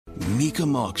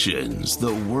Mecum Auctions,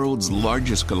 the world's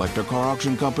largest collector car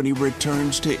auction company,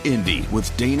 returns to Indy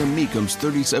with Dana Mecum's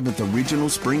 37th Regional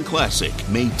Spring Classic,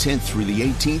 May 10th through the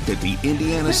 18th at the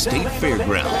Indiana State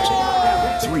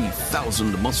Fairgrounds.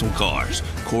 3,000 muscle cars,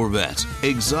 Corvettes,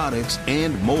 exotics,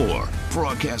 and more.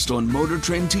 Broadcast on Motor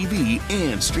Trend TV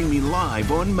and streaming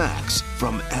live on Max.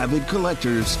 From avid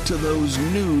collectors to those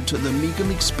new to the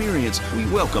Mecum experience, we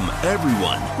welcome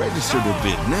everyone. Register to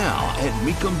bid now at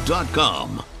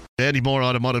Mecum.com. Andy Moore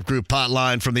Automotive Group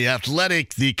hotline from The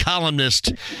Athletic, the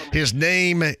columnist. His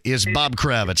name is Bob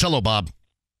Kravitz. Hello, Bob.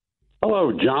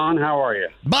 Hello, John. How are you?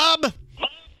 Bob,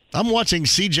 I'm watching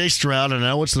C.J. Stroud, and I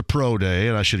know it's the pro day,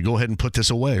 and I should go ahead and put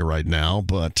this away right now,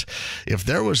 but if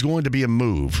there was going to be a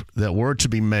move that were to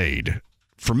be made,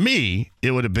 for me,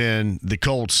 it would have been the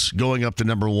Colts going up to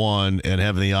number 1 and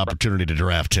having the opportunity to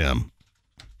draft him.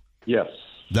 Yes.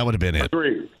 That would have been it.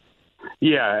 Agreed.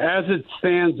 Yeah, as it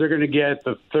stands, they're going to get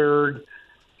the third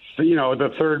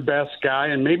best guy,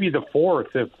 and maybe the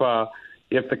fourth if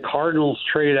the Cardinals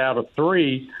trade out of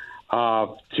 3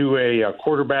 to a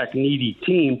quarterback needy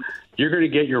team, you're going to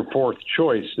get your fourth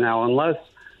choice. Now, unless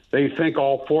they think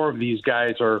all 4 of these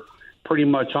guys are pretty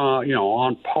much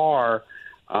on par,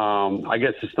 I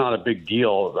guess it's not a big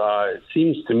deal. It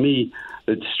seems to me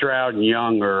that Stroud and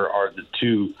Young are the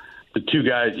two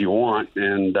guys you want,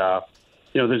 and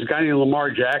there's a guy named Lamar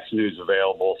Jackson who's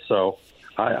available, so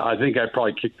I think I'd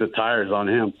probably kick the tires on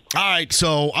him. All right,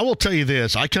 so I will tell you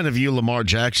this. I kind of view Lamar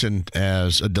Jackson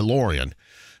as a DeLorean,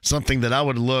 something that I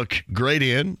would look great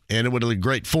in, and it would look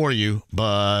great for you,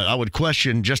 but I would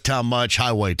question just how much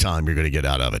highway time you're going to get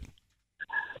out of it.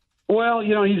 Well,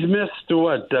 he's missed,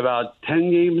 about 10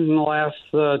 games in the last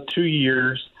 2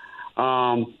 years.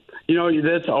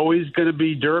 That's always going to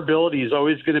be durability is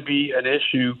always going to be an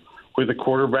issue with a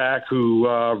quarterback who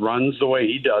runs the way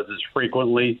he does as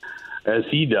frequently as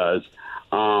he does.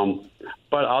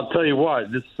 But I'll tell you what,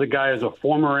 this is a guy who's a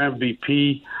former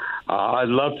MVP. I'd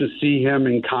love to see him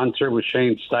in concert with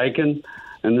Shane Steichen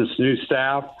and this new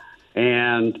staff.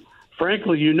 And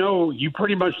frankly, you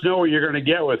pretty much know what you're going to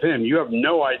get with him. You have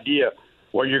no idea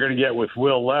what you're going to get with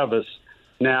Will Levis.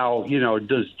 Now,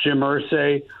 does Jim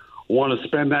Irsay want to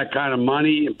spend that kind of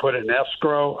money and put it in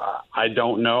escrow? I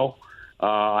don't know.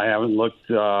 I haven't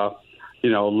looked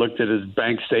at his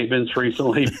bank statements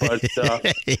recently, but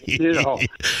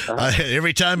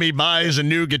every time he buys a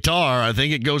new guitar, I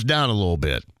think it goes down a little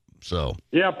bit. So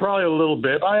yeah, probably a little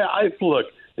bit. I look,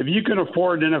 if you can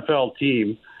afford an NFL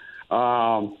team,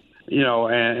 and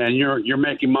you're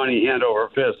making money hand over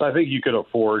fist, I think you could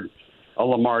afford a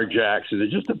Lamar Jackson. It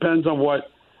just depends on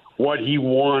what he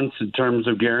wants in terms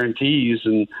of guarantees.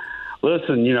 And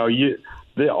listen,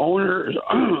 the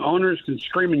owners can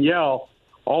scream and yell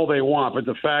all they want, but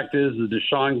the fact is the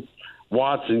Deshaun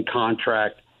Watson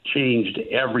contract changed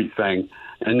everything,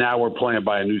 and now we're playing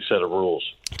by a new set of rules.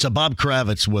 So Bob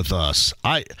Kravitz with us.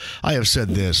 I have said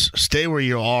this, stay where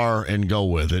you are and go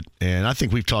with it. And I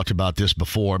think we've talked about this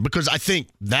before because I think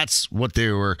that's what they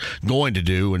were going to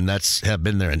do, and that's have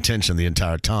been their intention the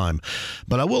entire time.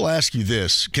 But I will ask you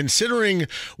this, considering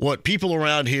what people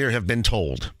around here have been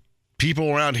told, people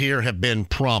around here have been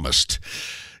promised,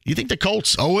 you think the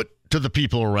Colts owe it to the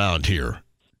people around here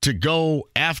to go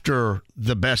after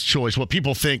the best choice, what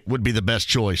people think would be the best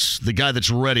choice, the guy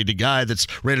that's ready, the guy that's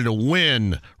ready to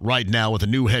win right now with a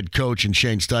new head coach in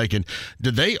Shane Steichen? Do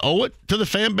they owe it to the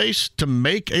fan base to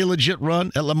make a legit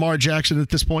run at Lamar Jackson at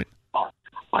this point?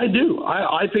 I do.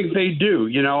 I think they do.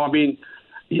 Maybe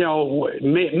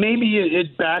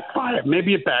it backfires.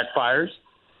 Maybe it backfires.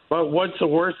 But what's the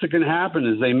worst that can happen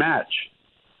is they match.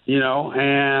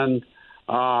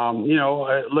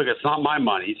 Look, it's not my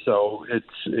money, so it's,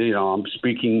 I'm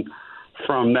speaking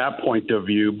from that point of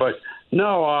view. But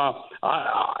no,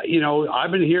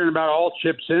 I've been hearing about all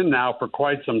chips in now for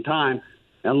quite some time,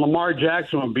 and Lamar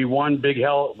Jackson would be one big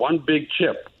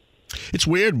chip. It's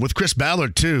weird with Chris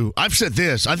Ballard, too. I've said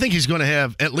this. I think he's going to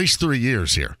have at least 3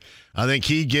 years here. I think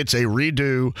he gets a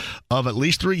redo of at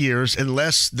least 3 years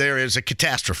unless there is a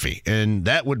catastrophe. And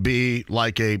that would be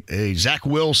like a Zach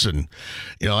Wilson.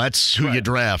 That's who you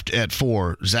draft at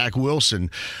 4, Zach Wilson.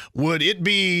 Would it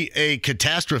be a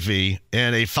catastrophe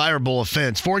and a fireable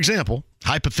offense? For example,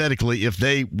 hypothetically, if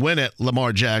they win at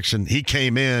Lamar Jackson, he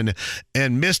came in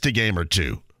and missed a game or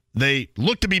two. They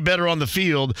looked to be better on the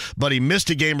field, but he missed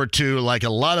a game or two like a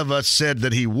lot of us said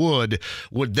that he would.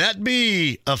 Would that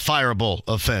be a fireable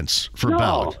offense for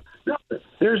Ballard? No.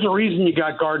 There's a reason you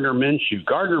got Gardner Minshew.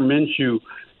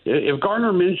 If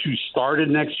Gardner Minshew started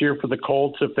next year for the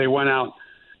Colts, if they went out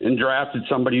and drafted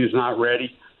somebody who's not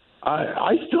ready,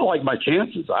 I still like my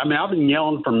chances. I mean, I've been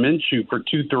yelling for Minshew for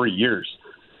 2-3 years.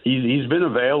 He's been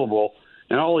available,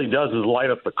 and all he does is light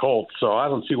up the Colts. So I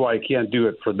don't see why he can't do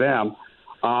it for them.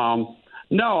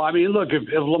 No, I mean, look, if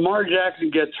Lamar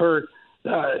Jackson gets hurt,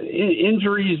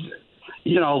 injuries,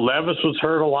 Levis was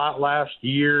hurt a lot last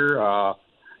year.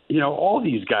 All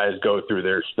these guys go through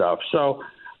their stuff. So,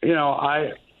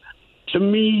 to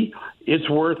me, it's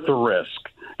worth the risk.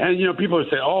 And, people would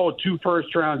say, 2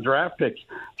 first-round draft picks.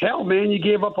 Hell, man, you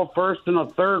gave up a first and a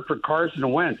third for Carson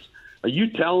Wentz. Are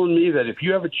you telling me that if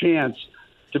you have a chance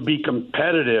to be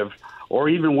competitive or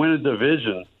even win a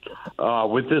division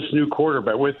with this new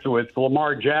quarterback, with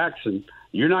Lamar Jackson,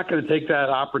 you're not going to take that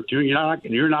opportunity?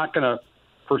 You're not going to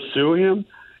pursue him?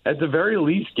 At the very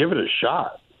least, give it a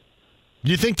shot.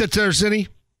 Do you think that there's any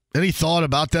thought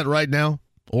about that right now,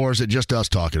 or is it just us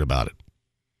talking about it?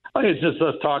 I think it's just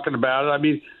us talking about it. I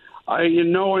mean,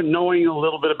 knowing a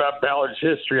little bit about Ballard's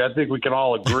history, I think we can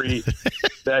all agree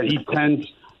that he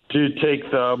tends to take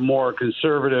the more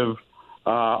conservative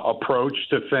approach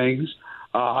to things.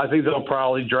 I think they'll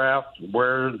probably draft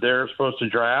where they're supposed to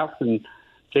draft and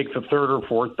take the third or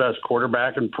fourth best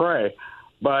quarterback and pray.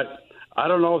 But I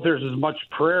don't know if there's as much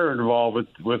prayer involved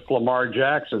with Lamar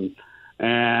Jackson.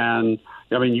 And,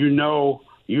 I mean, you know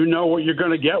what you're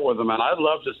going to get with him. And I'd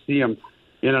love to see him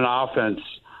in an offense,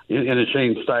 in a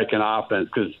Shane Steichen offense,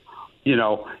 because,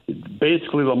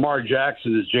 basically Lamar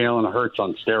Jackson is Jalen Hurts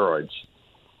on steroids.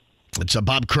 It's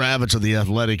Bob Kravitz of The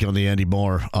Athletic on the Andy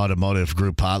Moore Automotive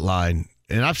Group hotline.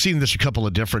 And I've seen this a couple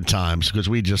of different times because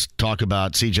we just talk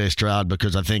about C.J. Stroud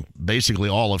because I think basically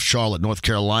all of Charlotte, North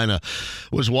Carolina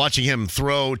was watching him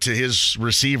throw to his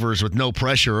receivers with no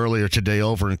pressure earlier today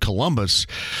over in Columbus.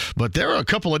 But there are a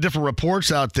couple of different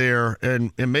reports out there,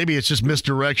 and maybe it's just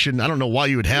misdirection. I don't know why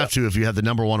you would have to if you have the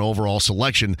number 1 overall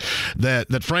selection,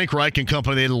 that Frank Reich and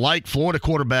company, they like Florida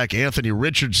quarterback Anthony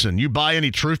Richardson. You buy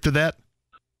any truth to that?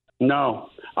 No,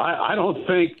 I don't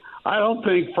think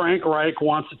Frank Reich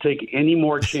wants to take any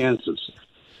more chances.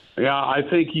 Yeah, I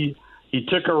think he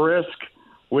took a risk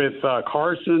with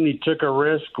Carson. He took a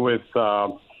risk with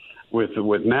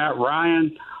Matt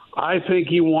Ryan. I think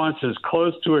he wants as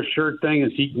close to a sure thing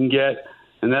as he can get,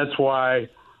 and that's why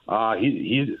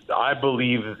I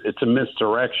believe it's a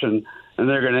misdirection, and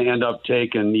they're going to end up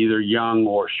taking either Young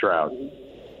or Stroud.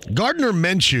 Gardner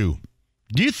Minshew,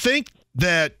 do you think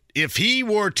that if he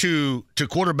were to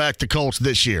quarterback the Colts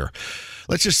this year,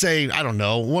 let's just say, I don't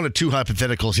know, 1 or 2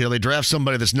 hypotheticals here. They draft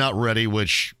somebody that's not ready,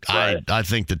 which right. I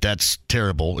think that's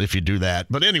terrible if you do that.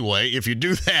 But anyway, if you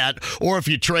do that, or if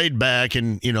you trade back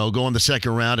and, go in the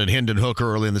second round and Hendon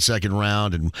Hooker early in the second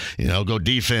round and, go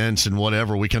defense and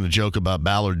whatever we kind of joke about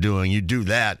Ballard doing, you do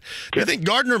that. Do you think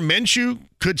Gardner Minshew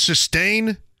could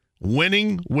sustain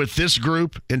winning with this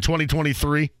group in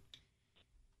 2023?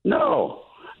 No,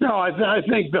 I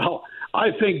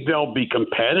think they'll be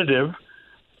competitive.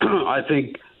 I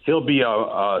think he'll be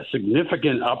a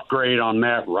significant upgrade on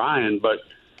Matt Ryan, but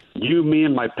me,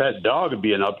 and my pet dog would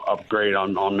be an upgrade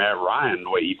on Matt Ryan the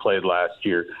way he played last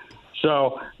year.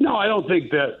 So no, I don't think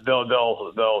that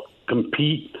they'll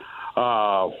compete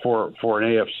for an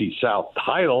AFC South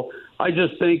title. I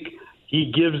just think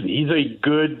he's a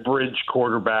good bridge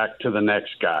quarterback to the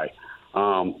next guy.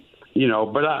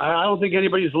 But I don't think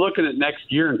anybody's looking at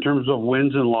next year in terms of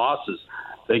wins and losses.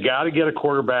 They got to get a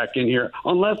quarterback in here,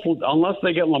 unless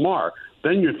they get Lamar.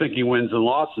 Then you're thinking wins and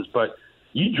losses. But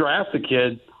you draft the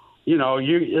kid,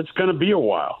 it's going to be a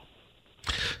while.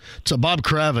 So Bob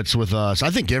Kravitz with us.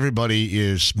 I think everybody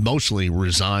is mostly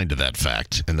resigned to that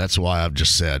fact, and that's why I've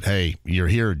just said, hey, you're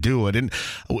here, do it. And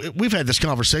we've had this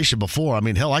conversation before. I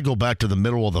mean, hell, I go back to the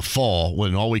middle of the fall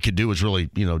when all we could do was really,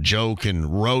 joke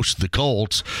and roast the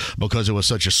Colts because it was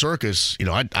such a circus.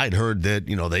 I'd heard that,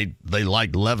 they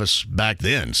liked Levis back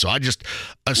then. So I just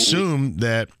assume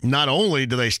that not only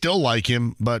do they still like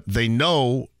him, but they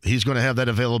know he's going to have that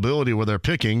availability where they're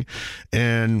picking,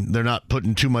 and they're not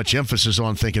putting too much emphasis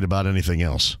on thinking about anything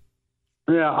else.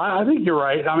 Yeah, I think you're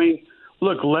right. I mean,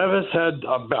 look, Levis had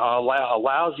a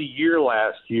lousy year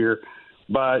last year,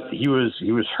 but he was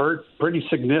hurt pretty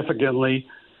significantly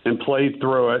and played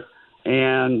through it.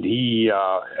 And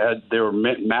there were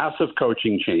massive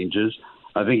coaching changes.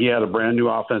 I think he had a brand new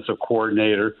offensive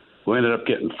coordinator who ended up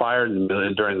getting fired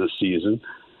during the season.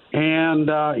 And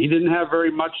he didn't have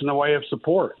very much in the way of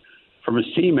support from his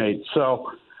teammates.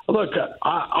 So, look,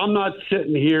 I'm not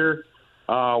sitting here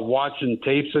watching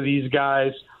tapes of these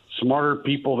guys. Smarter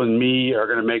people than me are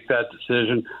going to make that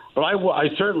decision. But I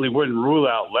certainly wouldn't rule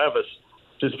out Levis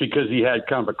just because he had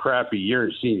kind of a crappy year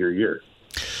his senior year.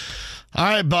 All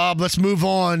right, Bob, let's move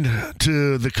on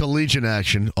to the collegiate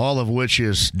action, all of which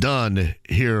is done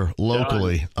here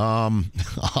locally.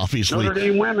 Obviously. Notre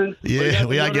Dame women. Yeah,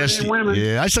 I guess.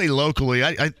 Yeah, I say locally.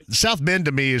 South Bend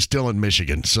to me is still in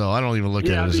Michigan, so I don't even look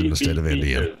at it as in the state of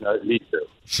Indiana. Me too.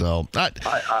 So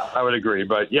I would agree.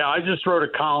 But, yeah, I just wrote a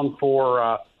column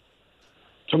for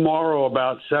tomorrow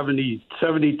about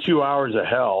 72 hours of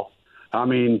hell. I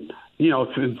mean,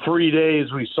 in 3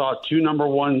 days we saw two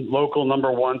local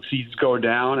number one seeds go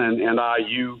down, and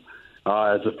IU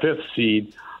as a fifth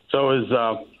seed. So it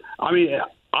was,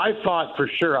 I thought for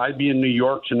sure I'd be in New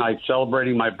York tonight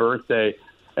celebrating my birthday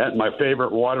at my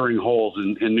favorite watering holes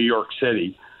in New York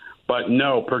City. But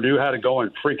no, Purdue had to go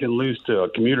and freaking lose to a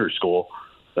commuter school.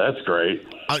 That's great.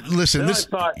 Listen,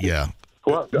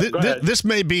 Well, this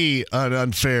may be an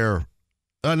unfair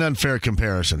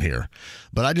comparison here,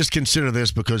 but I just consider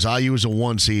this because IU was a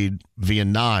 1 seed via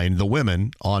 9, the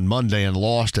women, on Monday and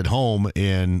lost at home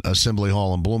in Assembly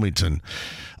Hall in Bloomington.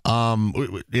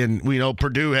 And we know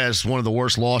Purdue has one of the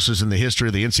worst losses in the history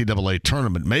of the NCAA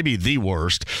tournament, maybe the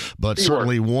worst, but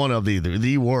certainly one of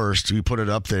the worst. You put it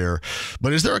up there.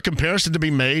 But is there a comparison to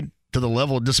be made to the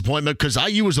level of disappointment? Because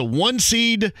IU was a 1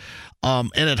 seed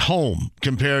and at home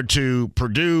compared to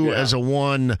Purdue as a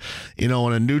 1, in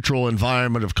a neutral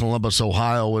environment of Columbus,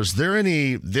 Ohio. Was there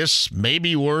any this may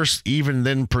be worse even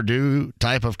than Purdue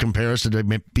type of comparison to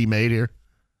be made here?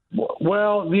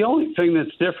 Well, the only thing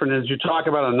that's different is you talk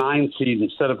about a 9 seed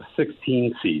instead of a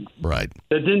 16 seed. Right.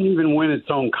 That didn't even win its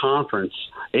own conference,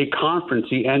 the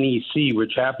NEC,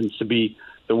 which happens to be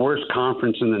the worst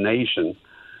conference in the nation,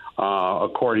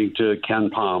 according to Ken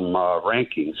Palm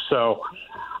rankings. So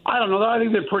I don't know. I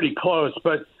think they're pretty close,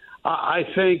 but I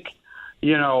think,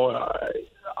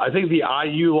 I think the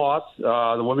IU loss,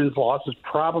 the women's loss, is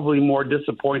probably more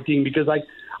disappointing because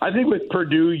I think with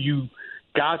Purdue, you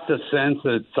got the sense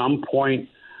that at some point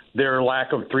their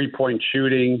lack of three-point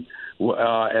shooting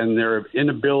and their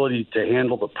inability to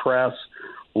handle the press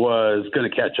was going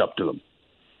to catch up to them.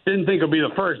 Didn't think it would be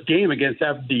the first game against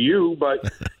FDU, but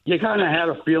you kind of had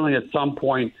a feeling at some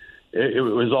point it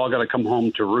was all going to come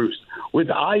home to roost. With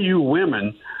IU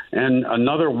women and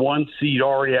another 1 seed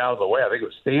already out of the way, I think it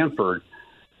was Stanford,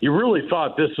 you really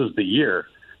thought this was the year,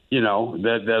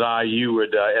 that IU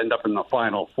would end up in the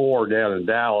Final Four down in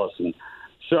Dallas. And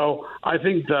so I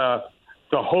think the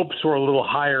hopes were a little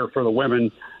higher for the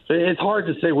women. It's hard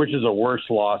to say which is a worse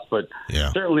loss, but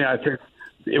certainly I think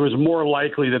it was more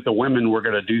likely that the women were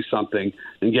going to do something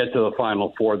and get to the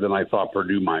Final Four than I thought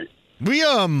Purdue might.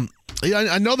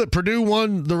 I know that Purdue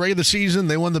won the regular season.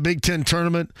 They won the Big Ten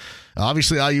tournament.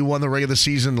 Obviously, IU won the regular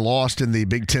season, lost in the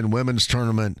Big Ten women's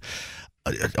tournament.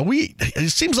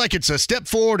 It seems like it's a step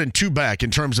forward and 2 back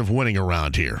in terms of winning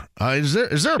around here. Is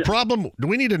there a problem? Do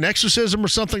we need an exorcism or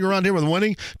something around here with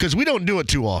winning? Because we don't do it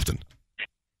too often.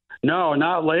 No,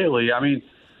 not lately. I mean,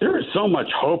 there is so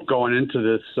much hope going into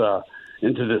this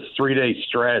 3-day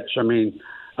stretch. I mean,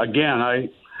 again, I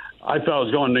thought I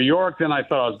was going to New York, then I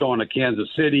thought I was going to Kansas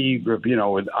City, with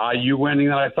IU winning.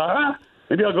 Then I thought,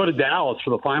 maybe I'll go to Dallas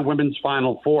for the women's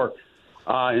Final Four.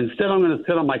 Instead, I'm going to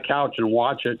sit on my couch and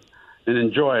watch it and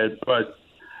enjoy it. But,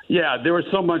 yeah, there was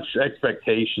so much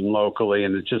expectation locally,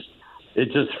 and it just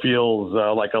feels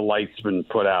like a light's been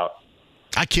put out.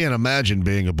 I can't imagine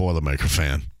being a Boilermaker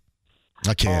fan.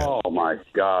 I can't. Oh, my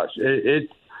gosh.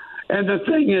 And the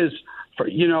thing is,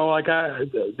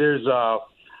 there's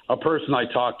a person I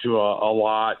talk to a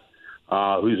lot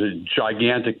who's a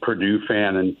gigantic Purdue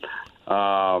fan, and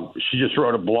she just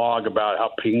wrote a blog about how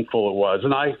painful it was.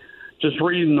 And I just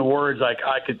reading the words,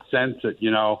 I could sense it,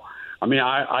 I mean,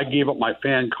 I gave up my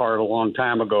fan card a long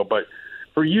time ago, but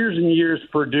for years and years,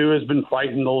 Purdue has been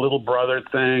fighting the little brother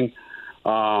thing,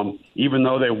 even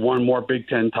though they've won more Big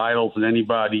Ten titles than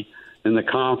anybody in the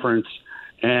conference.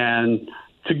 And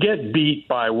to get beat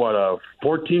by, a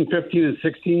 14, 15, and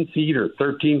 16 seed or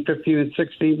 13, 15, and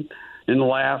 16 in the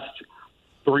last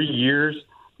 3 years,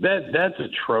 that's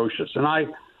atrocious. And I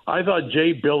thought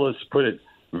Jay Billis put it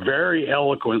very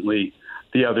eloquently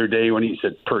the other day when he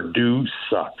said Purdue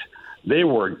sucked. They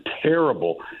were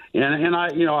terrible. And I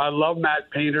love Matt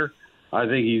Painter. I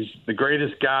think he's the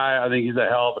greatest guy. I think he's a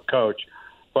hell of a coach.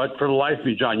 But for the life of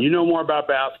me, John, you know more about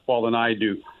basketball than I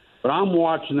do. But I'm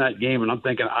watching that game, and I'm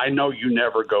thinking, I know you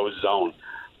never go zone.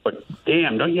 But,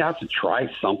 damn, don't you have to try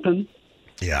something?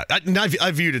 Yeah,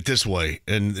 I viewed it this way,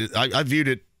 and I viewed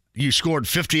it, you scored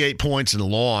 58 points and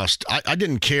lost. I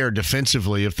didn't care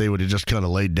defensively if they would have just kind of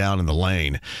laid down in the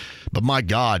lane. But, my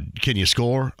God, can you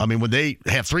score? I mean, when they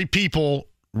have 3 people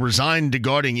resigned to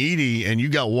guarding Edey, and you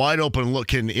got wide open look.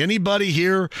 Can anybody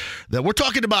here that we're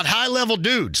talking about high-level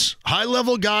dudes,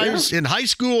 high-level guys in high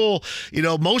school,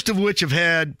 most of which have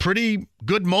had pretty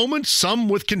good moments, some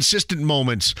with consistent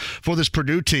moments for this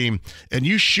Purdue team, and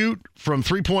you shoot from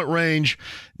three-point range,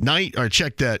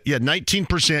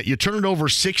 19%. You turn it over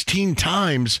 16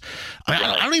 times.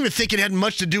 I don't even think it had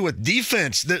much to do with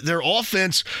defense. Their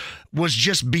offense was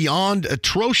just beyond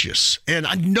atrocious. And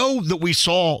I know that we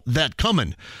saw that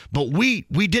coming, but we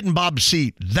didn't, Bob,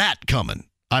 see that coming,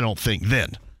 I don't think,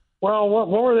 then. Well, what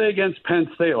were they against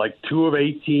Penn State? Like 2 of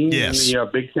 18 yes. in the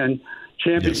Big Ten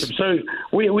championship. Yes. So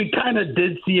we kind of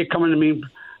did see it coming. I mean,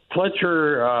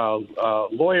 Fletcher,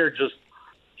 Lawyer,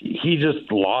 he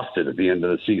just lost it at the end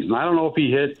of the season. I don't know if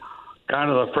he hit kind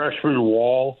of the freshman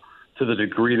wall to the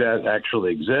degree that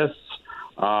actually exists.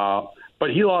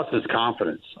 But he lost his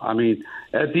confidence. I mean,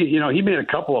 he made a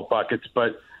couple of buckets,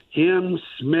 but him,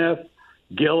 Smith,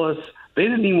 Gillis, they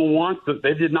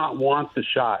did not want the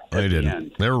shot at the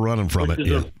end. They were running from it.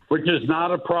 Which is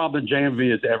not a problem that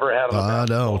JMV has ever had. I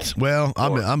don't. Well,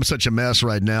 I'm such a mess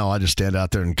right now. I just stand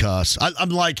out there and cuss. I'm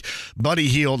like Buddy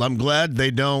Hield. I'm glad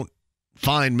they don't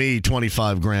fine me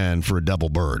 $25,000 for a double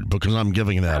bird because I'm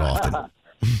giving that often.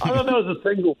 I don't know if it's a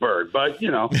single bird, but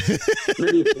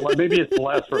maybe it's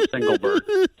less for a single bird.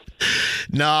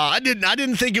 No, I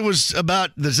didn't think it was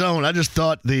about the zone. I just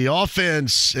thought the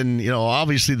offense and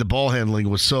obviously the ball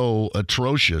handling was so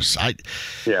atrocious. I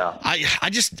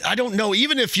don't know.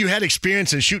 Even if you had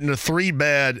experience in shooting a 3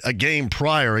 a game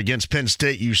prior against Penn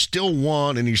State, you still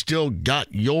won and you still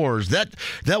got yours.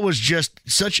 That was just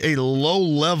such a low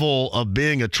level of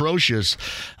being atrocious.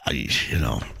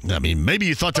 Maybe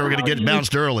you thought they were going to get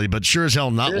bounced early, but sure as hell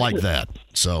not like that.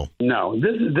 So no,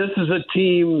 this is a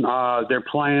team they're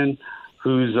playing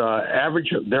whose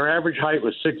their average height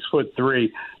was 6'3",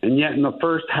 and yet in the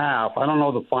first half, I don't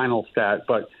know the final stat,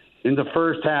 but in the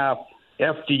first half,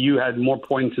 FDU had more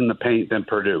points in the paint than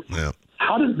Purdue. Yeah.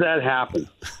 How does that happen?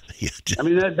 I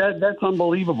mean, that's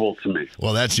unbelievable to me.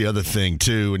 Well, that's the other thing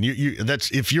too, and that's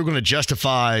if you're going to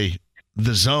justify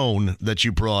the zone that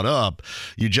you brought up,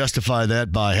 you justify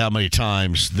that by how many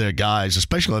times their guys,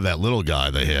 especially that little guy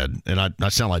they had, and I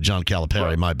sound like John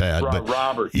Calipari, my bad. But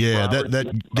Robert. Yeah,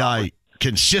 that guy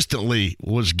consistently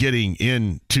was getting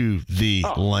into the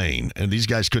lane, and these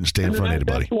guys couldn't stay in front of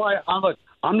anybody. That's why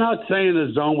I'm not saying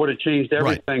the zone would have changed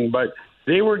everything, but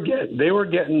they were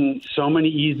getting so many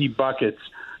easy buckets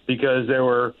because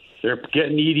they're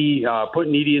getting Edey,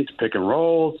 putting Edey into pick and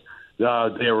rolls.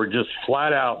 They were just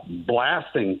flat out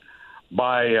blasting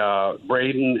by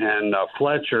Braden and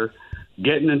Fletcher,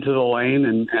 getting into the lane,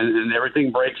 and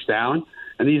everything breaks down.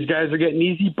 And these guys are getting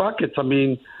easy buckets. I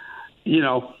mean,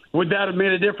 would that have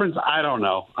made a difference? I don't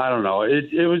know.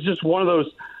 It was just one of those.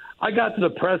 I got to the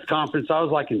press conference. I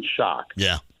was like in shock.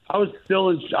 Yeah. I was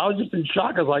just in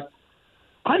shock. I was like,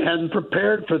 I hadn't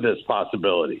prepared for this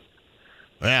possibility.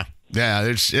 Yeah. Yeah,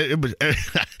 it was.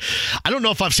 I don't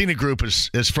know if I've seen a group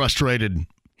as frustrated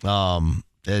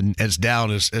and as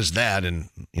down as that, and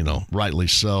rightly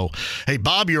so. Hey,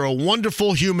 Bob, you're a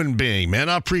wonderful human being, man.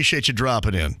 I appreciate you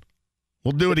dropping in.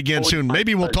 We'll do it again soon.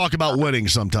 Maybe we'll talk about winning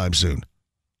sometime soon.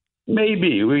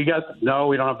 Maybe we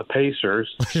don't have the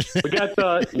Pacers. We got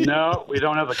we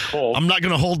don't have the Colts. I'm not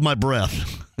going to hold my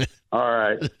breath. All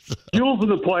right, Jules in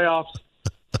the playoffs.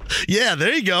 Yeah,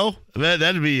 there you go.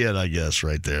 That'd be it, I guess,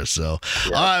 right there. So,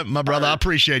 All right, my brother, I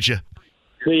appreciate you.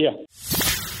 See ya.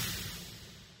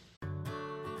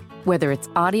 Whether it's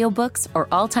audiobooks or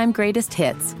all-time greatest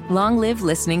hits, long live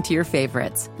listening to your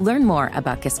favorites. Learn more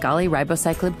about Kisqali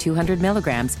Ribociclib 200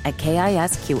 milligrams at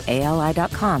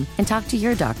KISQALI.com and talk to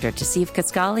your doctor to see if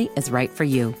Kisqali is right for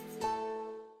you.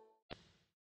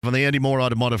 On the Andy Moore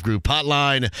Automotive Group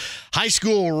hotline, high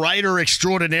school writer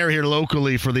extraordinaire here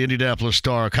locally for the Indianapolis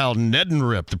Star, Kyle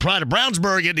Neddenrip, the pride of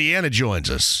Brownsburg, Indiana,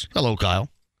 joins us. Hello, Kyle.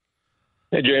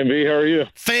 Hey, JMV, how are you?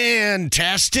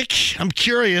 Fantastic. I'm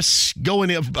curious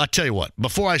I tell you what,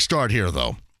 before I start here,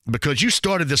 though, because you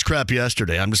started this crap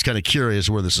yesterday, I'm just kind of curious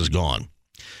where this has gone.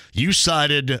 You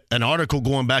cited an article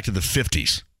going back to the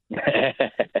 50s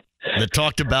that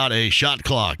talked about a shot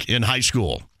clock in high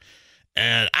school.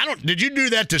 And did you do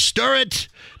that to stir it?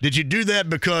 Did you do that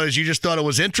because you just thought it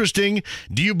was interesting?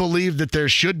 Do you believe that there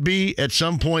should be at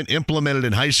some point implemented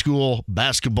in high school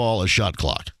basketball a shot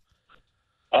clock?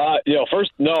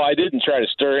 First, no, I didn't try to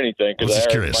stir anything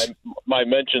because my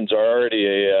mentions are already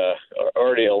a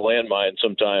landmine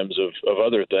sometimes of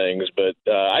other things. But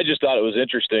I just thought it was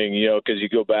interesting, because you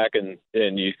go back and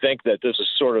you think that this is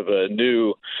sort of a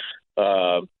new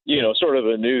sort of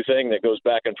a new thing that goes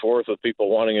back and forth with people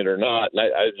wanting it or not. And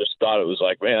I just thought it was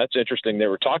like, man, that's interesting. They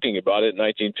were talking about it in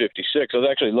 1956. I was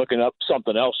actually looking up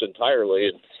something else entirely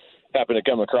and happened to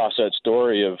come across that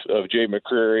story of Jay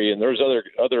McCreary. And there's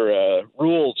other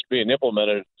rules being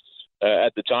implemented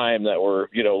at the time that were,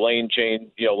 lane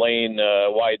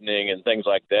widening and things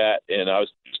like that. And I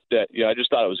just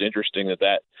thought it was interesting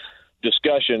that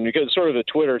discussion, because it's sort of a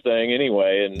Twitter thing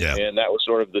anyway, and that was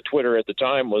sort of the Twitter at the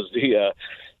time was the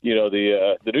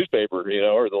newspaper,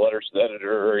 or the letters to the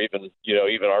editor, or even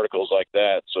articles like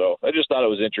that. So I just thought it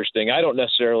was interesting. I don't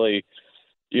necessarily,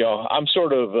 I'm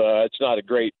sort of it's not a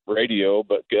great radio,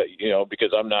 but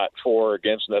because I'm not for or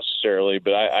against necessarily,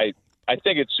 but I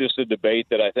think it's just a debate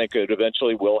that I think it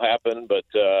eventually will happen. But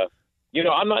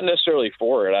I'm not necessarily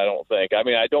for it. I don't think. I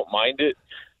mean, I don't mind it.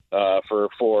 For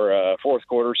fourth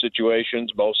quarter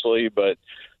situations mostly, but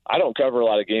I don't cover a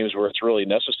lot of games where it's really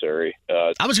necessary.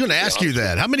 I was going to ask you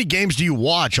that. How many games do you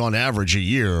watch on average a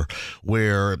year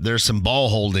where there's some ball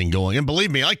holding going? And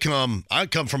believe me, I come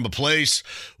from a place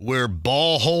where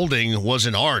ball holding was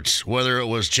an art, whether it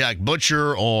was Jack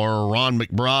Butcher or Ron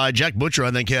McBride. Jack Butcher,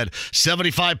 I think, had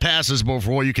 75 passes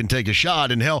before you can take a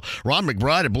shot. And hell, Ron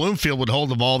McBride at Bloomfield would hold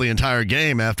the ball the entire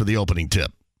game after the opening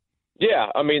tip.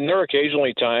 Yeah, I mean, there are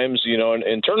occasionally times,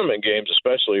 in tournament games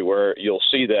especially, where you'll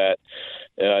see that,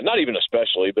 not even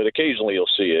especially, but occasionally you'll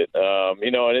see it,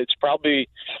 and it's probably,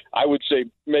 I would say,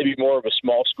 maybe more of a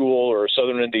small school or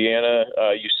Southern Indiana.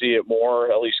 You see it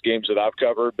more, at least games that I've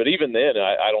covered. But even then,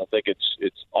 I don't think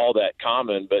it's all that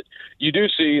common. But you do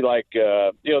see,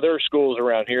 there are schools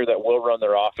around here that will run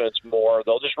their offense more.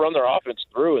 They'll just run their offense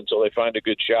through until they find a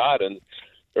good shot, and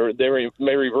or they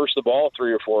may reverse the ball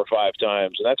 3 or 4 or 5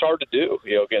 times, and that's hard to do,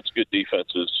 against good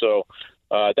defenses. So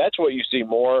that's what you see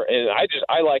more, and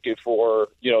I like it for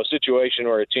a situation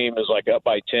where a team is like up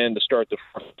by 10 to start the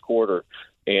fourth quarter,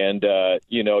 and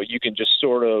you can just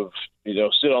sort of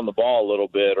sit on the ball a little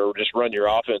bit or just run your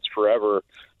offense forever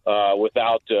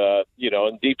without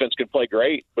and defense can play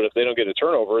great, but if they don't get a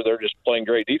turnover, they're just playing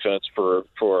great defense for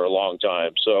a long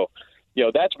time. So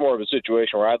that's more of a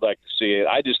situation where I'd like to see it.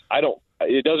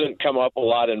 It doesn't come up a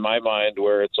lot in my mind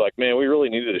where it's like, man, we really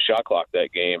needed a shot clock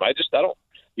that game. I don't,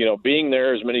 being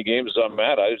there as many games as I'm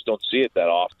at, I just don't see it that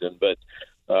often. But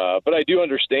I do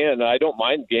understand. I don't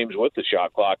mind games with the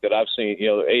shot clock that I've seen.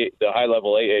 The high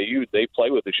level AAU, they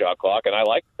play with the shot clock, and I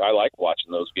like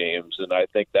watching those games. And I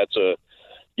think that's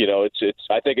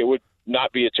I think it would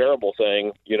not be a terrible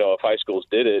thing, if high schools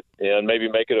did it, and maybe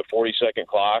make it a 40-second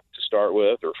clock to start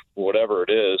with, or whatever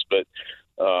it is. But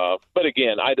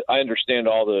again, I understand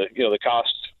all the the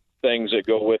cost things that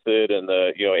go with it, and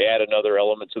add another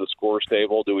element to the scores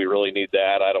table. Do we really need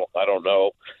that? I don't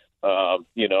know.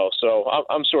 So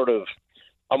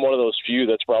I'm one of those few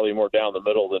that's probably more down the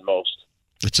middle than most.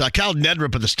 It's Kyle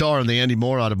Nedrup of the Star and the Andy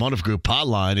Moore Automotive Group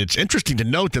hotline. It's interesting to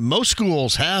note that most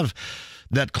schools have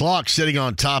that clock sitting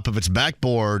on top of its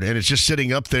backboard, and it's just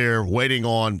sitting up there waiting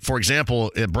on, for example,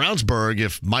 at Brownsburg,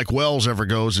 if Mike Wells ever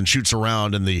goes and shoots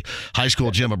around in the high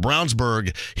school gym of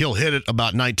Brownsburg, he'll hit it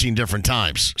about 19 different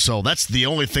times. So that's the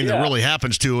only thing that really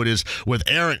happens to it is with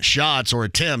errant shots or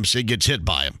attempts, it gets hit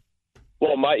by him.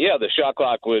 Well, the shot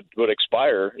clock would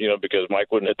expire, because Mike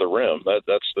wouldn't hit the rim.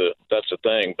 That's the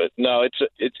thing. But no, it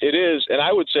is, and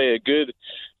I would say a good,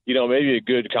 maybe a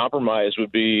good compromise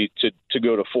would be to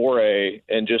go to 4A,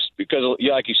 and just because,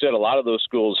 like you said, a lot of those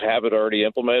schools have it already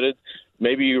implemented.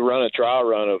 Maybe you run a trial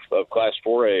run of Class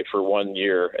 4A for 1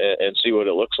 year and see what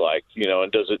it looks like,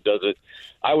 and does it?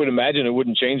 I would imagine it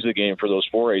wouldn't change the game for those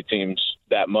 4A teams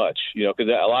that much, because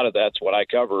a lot of that's what I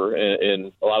cover,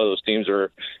 and a lot of those teams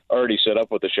are already set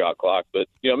up with the shot clock. But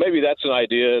maybe that's an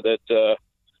idea that.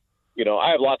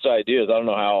 I have lots of ideas. I don't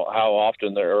know how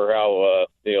often they're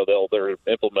they're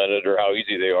implemented or how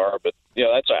easy they are. But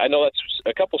I know that's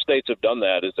a couple states have done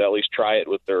that. Is at least try it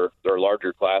with their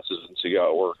larger classes and see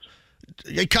how it works.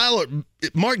 Hey, Kyle,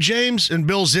 Mark James and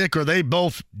Bill Zick, are they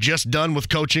both just done with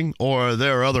coaching, or are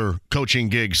there other coaching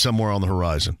gigs somewhere on the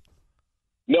horizon?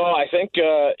 No, I think,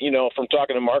 from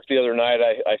talking to Mark the other night,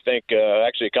 I think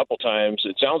actually a couple times,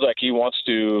 it sounds like he wants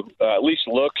to at least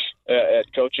look at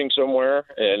coaching somewhere.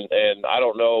 And I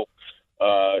don't know,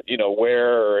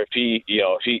 where, or if he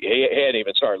hadn't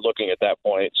even started looking at that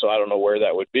point. So I don't know where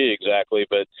that would be exactly,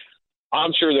 but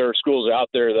I'm sure there are schools out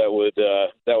there that would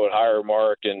hire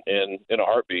Mark in a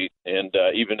heartbeat, and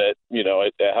even as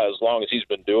long as he's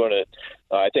been doing it,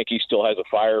 I think he still has a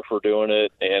fire for doing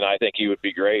it, and I think he would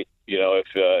be great,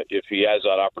 if he has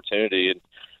that opportunity, and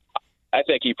I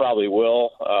think he probably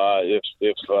will if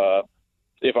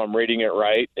if I'm reading it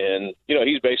right. And,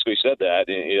 he's basically said that,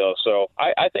 so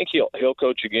I think he'll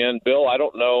coach again. Bill, I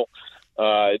don't know.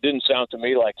 It didn't sound to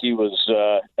me like he was,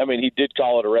 he did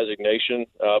call it a resignation,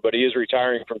 but he is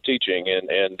retiring from teaching.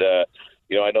 And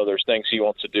I know there's things he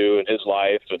wants to do in his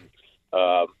life. And,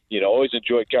 always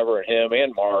enjoyed covering him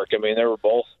and Mark. I mean, they were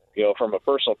both, from a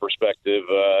personal perspective,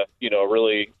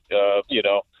 really,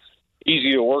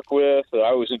 easy to work with. I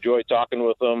always enjoyed talking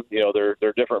with them.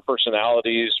 They're different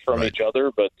personalities from each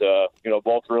other, but,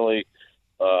 both really,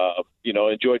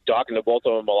 enjoyed talking to both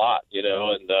of them a lot,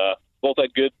 and both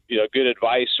had good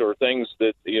advice or things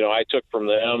that, I took from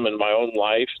them in my own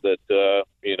life that,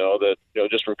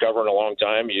 just from covering a long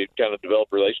time, you kind of develop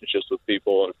relationships with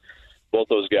people. And both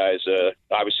those guys,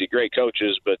 obviously great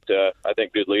coaches, but I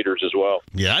think good leaders as well.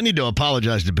 Yeah, I need to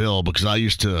apologize to Bill because I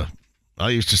used to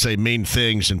say mean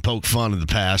things and poke fun in the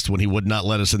past when he would not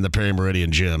let us in the Perry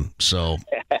Meridian gym. So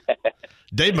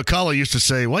Dave McCullough used to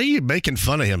say, "Why are you making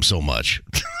fun of him so much?"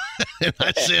 And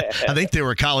I said, I think they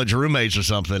were college roommates or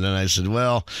something. And I said,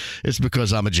 well, it's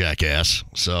because I'm a jackass.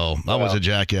 So I was a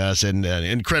jackass,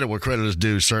 and credit where credit is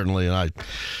due, certainly. And I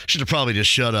should have probably just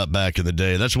shut up back in the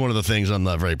day. That's one of the things I'm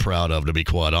not very proud of, to be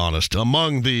quite honest.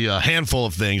 Among the handful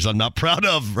of things I'm not proud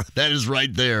of, that is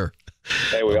right there.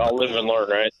 Hey, we all live and learn,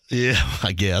 right? Yeah,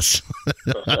 I guess.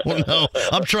 I don't know.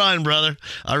 I'm trying, brother.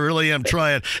 I really am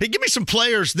trying. Hey, give me some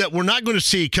players that we're not going to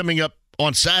see coming up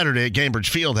on Saturday at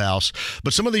Cambridge Fieldhouse,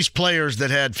 but some of these players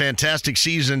that had fantastic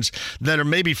seasons that are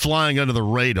maybe flying under the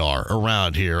radar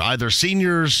around here, either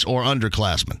seniors or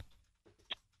underclassmen.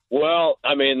 Well,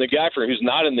 the guy who's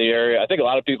not in the area, I think a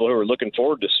lot of people who were looking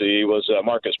forward to see was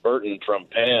Marcus Burton from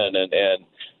Penn, and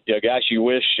gosh, you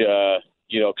wish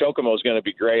Kokomo is going to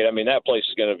be great. That place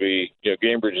is going to be,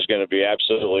 Cambridge is going to be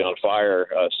absolutely on fire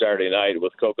Saturday night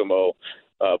with Kokomo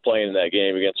playing in that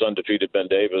game against undefeated Ben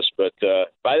Davis. But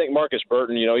I think Marcus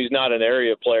Burton, he's not an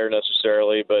area player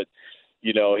necessarily, but,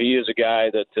 he is a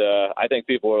guy that I think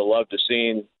people would have loved to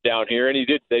see down here. And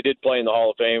they did play in the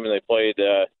Hall of Fame, and they played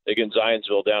against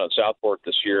Zionsville down at Southport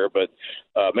this year. But,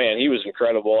 man, he was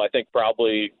incredible. I think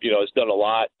probably, has done a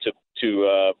lot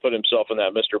to put himself in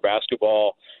that Mr.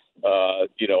 Basketball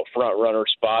front runner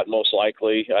spot, most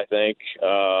likely, I think,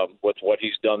 with what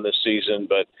he's done this season.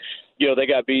 But, they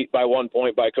got beat by 1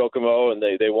 point by Kokomo, and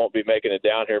they won't be making it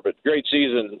down here. But great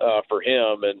season for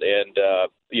him, and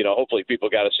hopefully people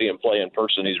got to see him play in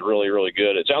person. He's really, really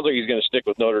good. It sounds like he's going to stick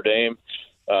with Notre Dame,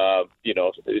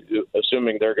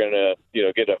 assuming they're going to,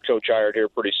 get a coach hired here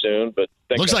pretty soon. But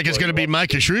looks like it's going to be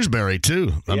Micah Shrewsbury,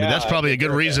 too. That's probably a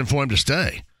good reason for him to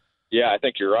stay. Yeah, I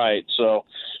think you're right. So,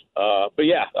 but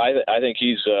yeah, I think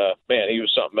he's he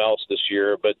was something else this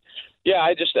year. But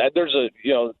yeah, there's the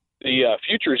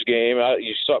futures game.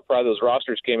 You saw probably those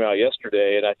rosters came out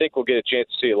yesterday, and I think we'll get a chance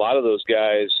to see a lot of those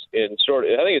guys in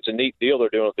I think it's a neat deal they're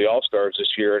doing with the All-Stars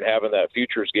this year, and having that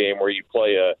futures game where you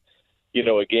play a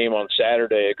game on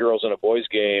Saturday, a girls and a boys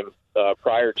game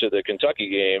prior to the Kentucky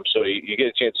game. So you get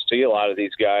a chance to see a lot of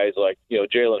these guys, like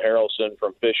Jalen Harrelson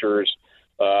from Fishers.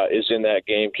 Is in that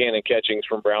game. Cannon Catchings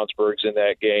from Brownsburg's in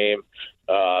that game.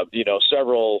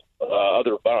 Several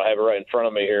other, I don't have it right in front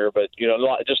of me here, but,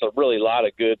 just a really lot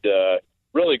of good,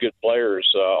 really good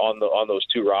players on those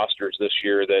two rosters this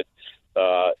year that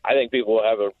I think people will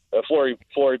have a Flory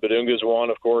Badunga's one,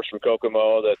 of course, from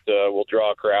Kokomo that will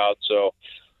draw a crowd. So,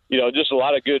 just a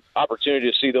lot of good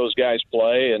opportunity to see those guys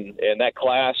play. And that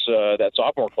class, that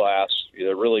sophomore class,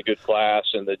 really good class.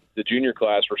 And the junior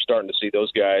class, we're starting to see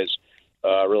those guys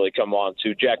really come on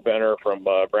to. Jack Benner from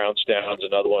Brownstown's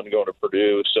another one going to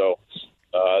Purdue. So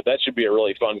that should be a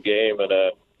really fun game and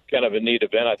a kind of a neat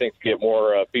event, I think, to get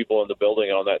more people in the building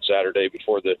on that Saturday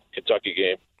before the Kentucky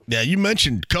game. Yeah, you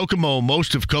mentioned Kokomo.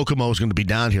 Most of Kokomo is going to be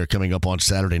down here coming up on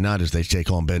Saturday night as they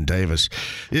take on Ben Davis.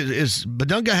 Is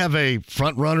Badunga have a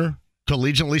front runner,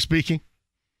 collegiately speaking?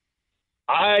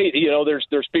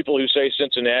 There's people who say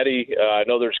Cincinnati. I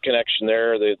know there's connection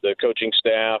there, the coaching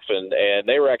staff, and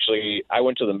they were actually. I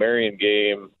went to the Marion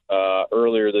game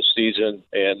earlier this season,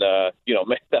 and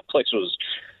man, that place was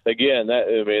again.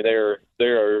 They're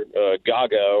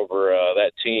gaga over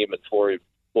that team and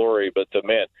Flory, but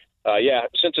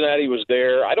Cincinnati was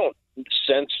there. I don't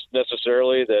sense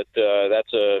necessarily that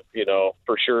that's a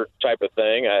for sure type of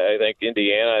thing. I think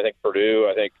Indiana. I think Purdue.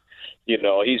 I think.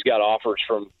 He's got offers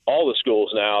from all the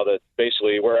schools now that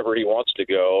basically wherever he wants to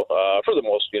go, for the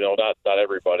most, not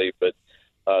everybody, but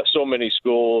so many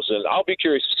schools. And I'll be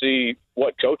curious to see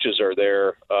what coaches are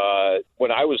there.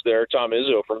 When I was there, Tom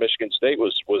Izzo from Michigan State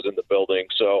was in the building.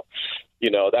 So,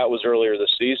 that was earlier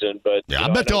this season. But yeah, I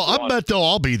bet they'll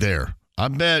all be there. I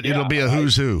bet it'll be a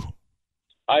who's who.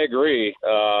 I agree.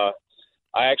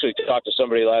 I actually talked to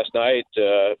somebody last night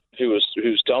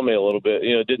who's telling me a little bit.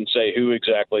 Didn't say who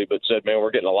exactly, but said, "Man,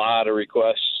 we're getting a lot of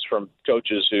requests from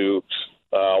coaches who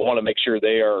want to make sure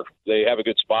they have a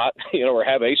good spot, or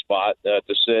have a spot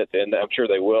to sit, and I'm sure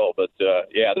they will. But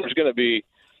there's going to be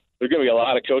a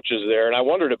lot of coaches there, and I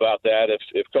wondered about that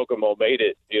if Kokomo made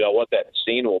it, what that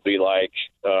scene will be like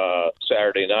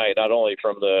Saturday night, not only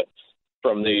from the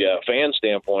fan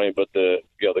standpoint, but the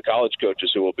college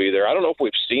coaches who will be there. I don't know if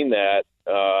we've seen that.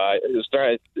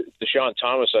 Deshaun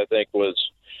Thomas, I think, was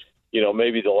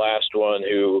maybe the last one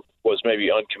who was maybe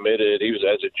uncommitted. He was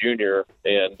as a junior,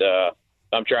 and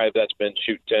I'm trying if that's been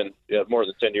more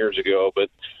than 10 years ago. But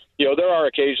there are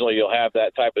occasionally you'll have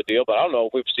that type of deal, but I don't know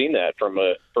if we've seen that from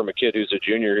a kid who's a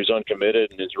junior who's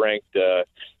uncommitted and is ranked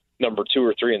number 2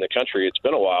 or 3 in the country. It's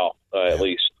been a while, at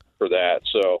least, for that.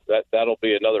 So that'll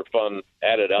be another fun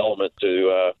added element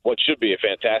to what should be a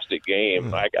fantastic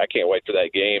game. I can't wait for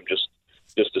that game just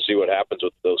to see what happens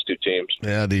with those two teams.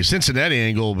 Yeah, the Cincinnati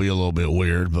angle will be a little bit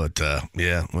weird, but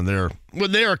when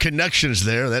there are connections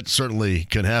there, that certainly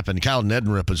can happen. Kyle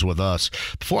Neddenrip is with us.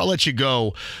 Before I let you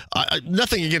go,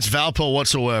 nothing against Valpo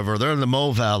whatsoever. They're in the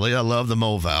Mo Valley. I love the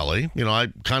Mo Valley. I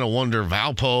kind of wonder,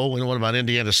 Valpo, what about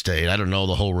Indiana State? I don't know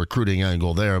the whole recruiting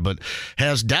angle there, but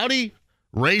has Dowdy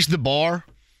raised the bar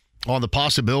on the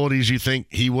possibilities you think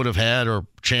he would have had or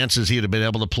chances he'd have been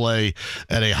able to play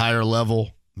at a higher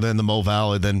level than the Mo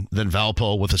Valley, than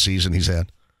Valpo with the season he's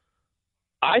had?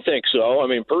 I think so. I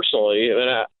mean, personally,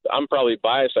 I'm probably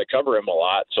biased. I cover him a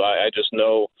lot, so I just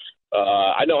know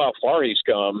I know how far he's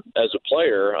come as a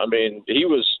player. I mean, he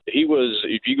was.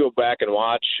 If you go back and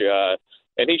watch,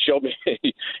 and he showed me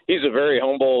he's a very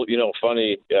humble,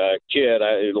 funny kid.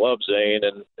 I love Zane,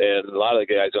 and a lot of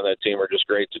the guys on that team are just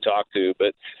great to talk to.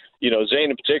 But Zane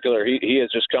in particular, he has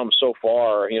just come so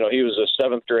far. He was a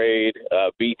 7th grade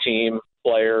B team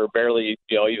player, barely,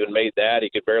 even made that. He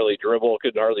could barely dribble,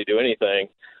 couldn't hardly do anything.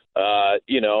 That's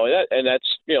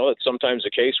sometimes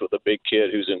the case with a big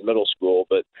kid who's in middle school.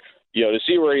 But, to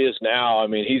see where he is now, I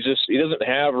mean, he doesn't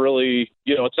have really,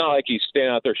 it's not like he's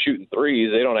standing out there shooting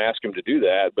threes. They don't ask him to do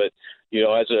that. But,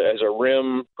 as a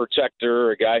rim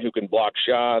protector, a guy who can block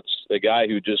shots, a guy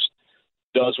who just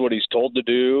does what he's told to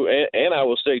do. And I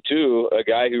will say, too, a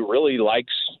guy who really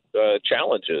likes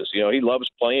challenges. He loves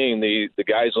playing the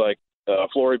guys like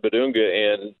Flory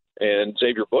Badunga and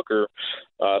Xavier Booker.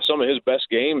 Some of his best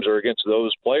games are against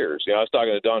those players. I was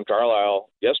talking to Don Carlisle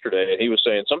yesterday, and he was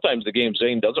saying sometimes the games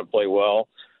Zane doesn't play well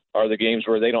are the games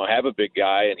where they don't have a big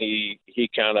guy, and he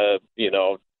kind of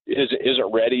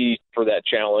isn't ready for that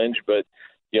challenge. But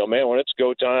man, when it's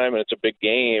go time and it's a big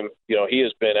game, he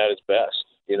has been at his best.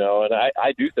 And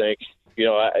I do think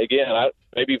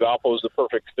maybe Valpo is the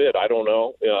perfect fit. I don't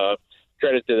know.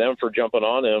 Credit to them for jumping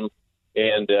on him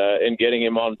and getting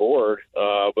him on board.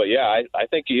 But yeah, I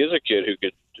think he is a kid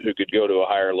who could go to a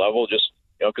higher level, just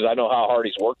because I know how hard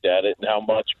he's worked at it and how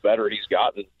much better he's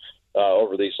gotten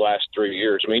over these last 3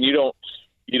 years. I mean, you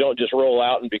don't just roll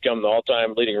out and become the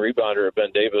all-time leading rebounder at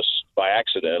Ben Davis by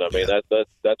accident. I mean,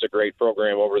 that's a great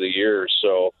program over the years.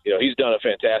 So, he's done a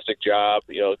fantastic job.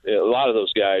 A lot of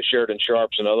those guys, Sheridan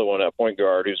Sharp's another one at point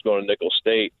guard who's going to Nicholls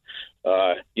State.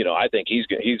 I think he's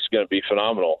going to be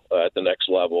phenomenal at the next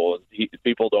level. And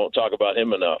people don't talk about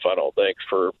him enough, I don't think,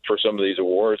 for some of these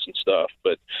awards and stuff.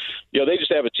 But they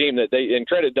just have a team that and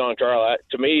credit Don Carlisle.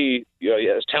 To me,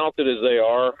 as talented as they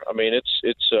are, I mean,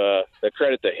 it's a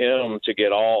credit to him to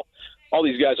get all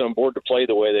these guys on board to play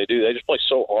the way they do. They just play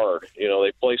so hard.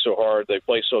 They play so hard. They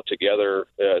play so together.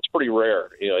 It's pretty rare.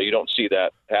 You don't see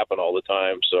that happen all the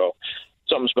time. So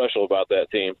something special about that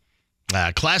team.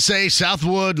 Class A,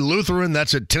 Southwood Lutheran,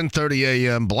 that's at 10:30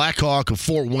 a.m. Blackhawk of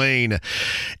Fort Wayne,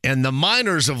 and the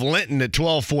Miners of Linton at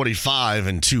 12:45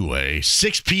 in 2A.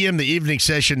 6 p.m. the evening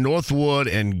session, Northwood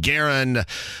and Guerin.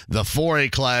 The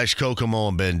 4A clash, Kokomo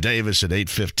and Ben Davis at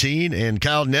 8:15. And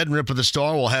Kyle Neddenrip of the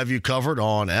Star will have you covered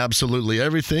on absolutely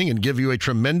everything and give you a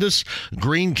tremendous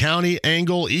Greene County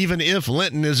angle, even if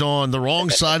Linton is on the wrong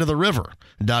side of the river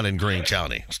down in Greene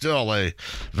County. Still a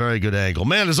very good angle.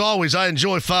 Man, as always, I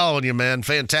enjoy following you, man.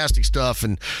 Fantastic stuff,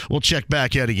 and we'll check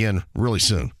back yet again really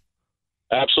soon.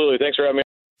 Absolutely. Thanks for having me.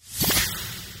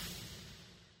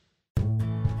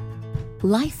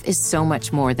 Life is so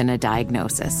much more than a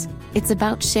diagnosis. It's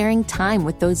about sharing time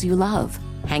with those you love,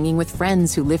 hanging with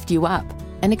friends who lift you up,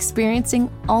 and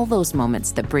experiencing all those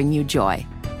moments that bring you joy.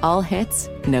 All hits,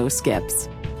 no skips.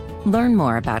 Learn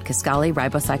more about Kisqali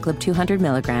Ribociclib 200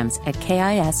 milligrams at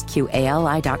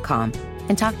KISQALI.com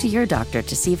and talk to your doctor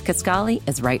to see if Kisqali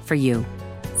is right for you.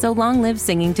 So long live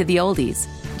singing to the oldies,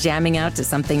 jamming out to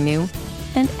something new,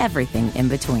 and everything in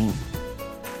between.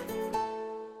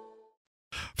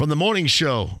 From the morning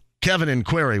show, Kevin and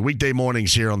Query, weekday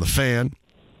mornings here on The Fan.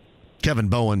 Kevin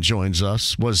Bowen joins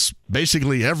us. Was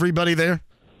basically everybody there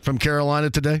from Carolina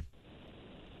today?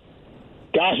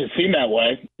 Gosh, it seemed that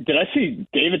way. Did I see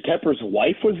David Tepper's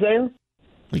wife was there?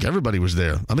 I think everybody was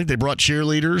there. I think they brought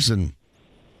cheerleaders and.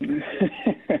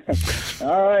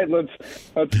 All right, let's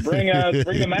bring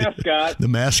the mascot. The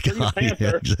mascot, Bring the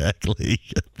yeah, exactly.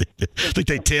 I think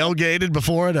they tailgated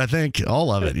before it. I think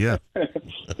all of it, yeah.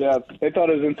 Yeah, they thought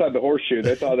it was inside the horseshoe.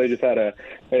 They thought they just had a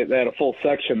full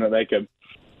section that they could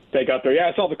take out there.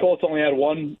 Yeah, I saw the Colts only had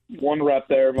one rep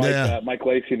there, Mike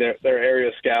Lacey, their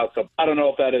area scout. So I don't know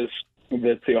if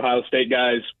that's the Ohio State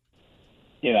guys.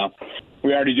 You know,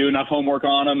 we already do enough homework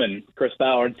on them, and Chris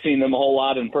Ballard seen them a whole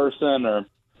lot in person, or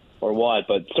what.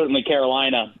 But certainly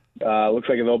Carolina looks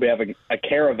like they'll be having a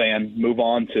caravan move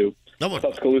on to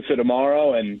Tuscaloosa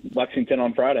tomorrow and Lexington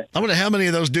on Friday. I wonder how many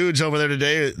of those dudes over there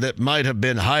today that might have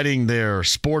been hiding their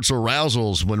sports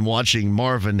arousals when watching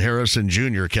Marvin Harrison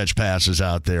Jr. catch passes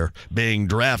out there, being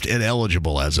draft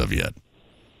ineligible as of yet.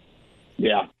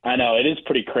 Yeah, I know. It is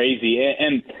pretty crazy.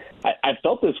 And I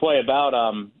felt this way about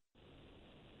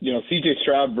C.J.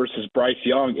 Stroud versus Bryce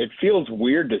Young. It feels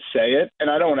weird to say it, and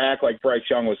I don't act like Bryce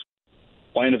Young was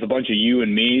playing with a bunch of you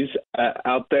and me's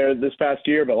out there this past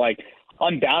year, but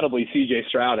undoubtedly C.J.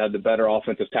 Stroud had the better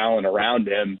offensive talent around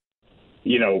him,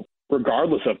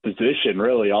 regardless of position,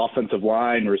 really, offensive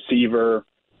line, receiver.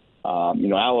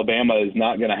 Alabama is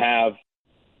not going to have,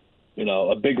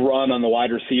 a big run on the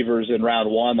wide receivers in round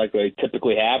one like they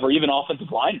typically have, or even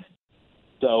offensive linemen.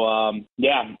 So,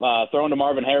 throwing to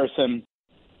Marvin Harrison,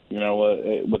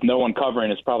 with no one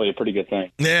covering is probably a pretty good thing.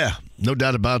 Yeah, no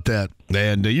doubt about that.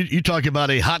 And you talk about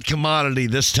a hot commodity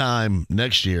this time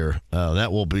next year.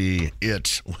 That will be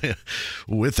it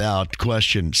without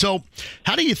question. So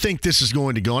how do you think this is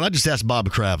going to go? And I just asked Bob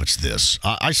Kravitz this.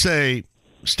 I say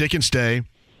stick and stay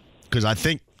because I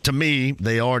think, to me,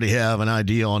 they already have an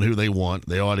idea on who they want.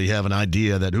 They already have an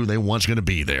idea that who they want's going to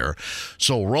be there.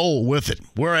 So roll with it.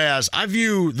 Whereas I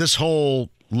view this whole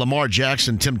Lamar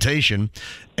Jackson temptation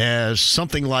as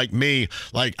something like me.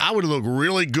 Like, I would look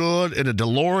really good in a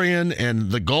DeLorean and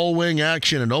the gull wing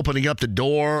action and opening up the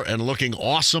door and looking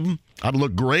awesome. I'd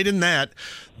look great in that.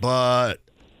 But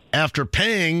after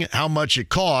paying how much it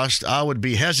cost, I would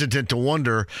be hesitant to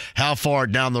wonder how far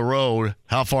down the road,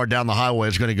 how far down the highway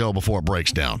it's going to go before it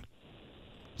breaks down.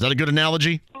 Is that a good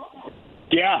analogy?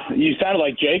 Yeah, you sounded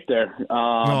like Jake there. That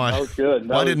was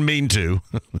good. I didn't mean to.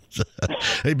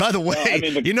 Hey, by the way,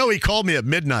 he called me at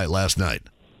midnight last night.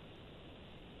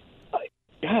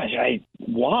 Gosh,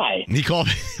 why? He called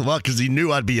me, because he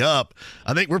knew I'd be up.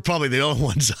 I think we're probably the only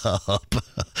ones up.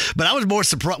 But I was more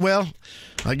surprised. Well,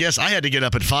 I guess I had to get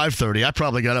up at 5:30. I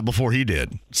probably got up before he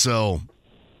did. So,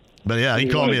 but yeah, he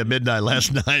called me at midnight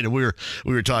last night, and we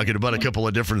were talking about a couple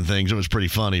of different things. It was pretty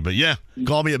funny. But yeah,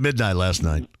 called me at midnight last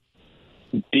night.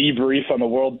 Debrief on the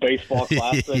World Baseball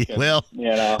Classic. And,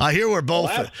 I hear we're both.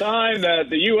 Last time that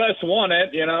the U.S. won it,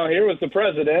 here was the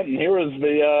president, and here was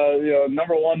the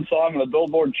number one song on the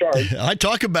Billboard chart. I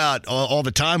talk about all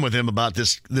the time with him about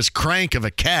this crank of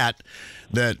a cat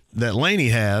that Laney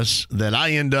has. That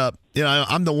I end up,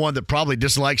 I'm the one that probably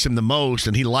dislikes him the most,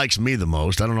 and he likes me the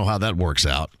most. I don't know how that works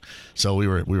out. So we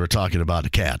were talking about the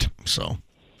cat. So.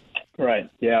 Right.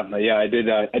 Yeah. I did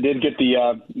get the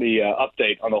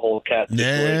update on the whole cat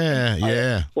situation.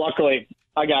 Yeah. Luckily,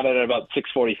 I got it at about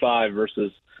 6:45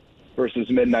 versus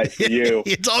midnight for you.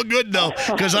 It's all good though,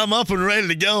 because I'm up and ready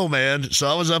to go, man. So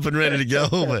I was up and ready to go,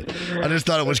 but I just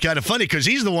thought it was kind of funny because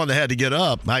he's the one that had to get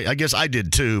up. I guess I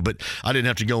did too, but I didn't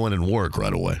have to go in and work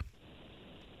right away.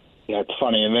 Yeah, it's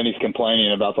funny, and then he's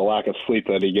complaining about the lack of sleep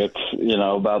that he gets.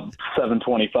 About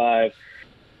 7:25.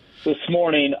 This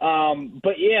morning.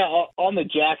 But yeah, on the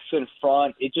Jackson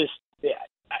front,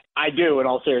 I do, in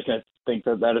all seriousness, think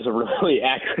that is a really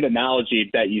accurate analogy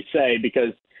that you say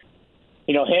because,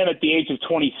 him at the age of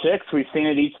 26, we've seen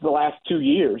it each of the last 2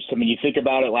 years. I mean, you think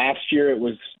about it, last year it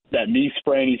was that knee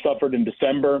sprain he suffered in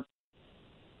December.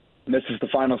 Misses the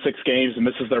final 6 games and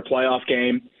misses their playoff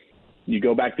game. You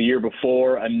go back the year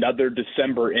before, another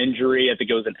December injury. I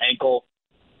think it was an ankle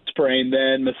sprain,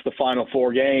 then missed the final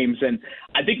 4 games. And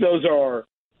I think those are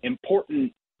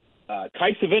important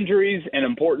types of injuries and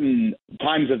important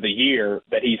times of the year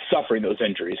that he's suffering those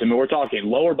injuries. I mean, we're talking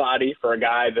lower body for a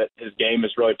guy that his game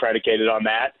is really predicated on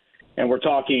that. And we're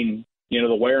talking,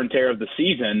 the wear and tear of the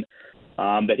season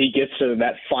that he gets to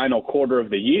that final quarter of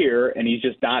the year, and he's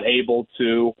just not able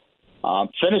to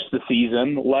finish the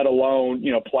season, let alone,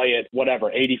 play at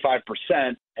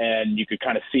 85%. And you could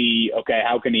kind of see, okay,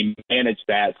 how can he manage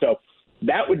that? So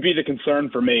that would be the concern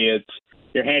for me. It's,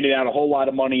 You're handing out a whole lot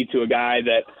of money to a guy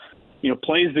that,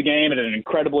 plays the game in an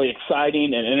incredibly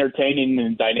exciting and entertaining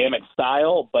and dynamic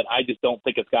style, but I just don't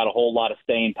think it's got a whole lot of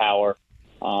staying power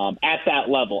at that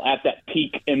level, at that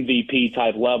peak MVP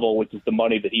type level, which is the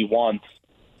money that he wants.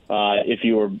 If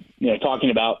you were,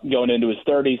 talking about going into his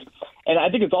 30s. And I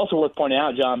think it's also worth pointing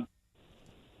out, John,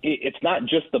 it's not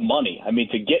just the money. I mean,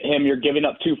 to get him, you're giving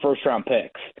up 2 first-round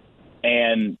picks.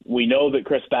 And we know that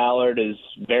Chris Ballard is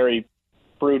very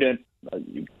prudent,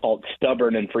 you call it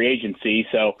stubborn in free agency.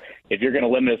 So if you're going to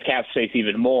limit his cap space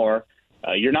even more,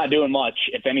 you're not doing much,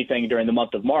 if anything, during the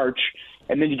month of March.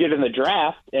 And then you get in the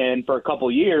draft, and for a couple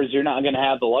of years, you're not going to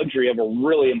have the luxury of a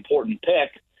really important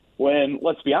pick when,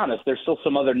 let's be honest, there's still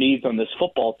some other needs on this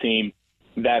football team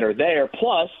that are there.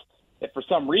 Plus, if for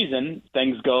some reason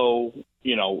things go,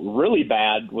 really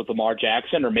bad with Lamar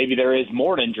Jackson, or maybe there is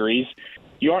more injuries,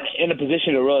 you aren't in a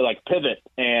position to really pivot.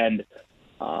 And,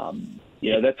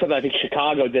 that's something I think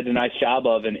Chicago did a nice job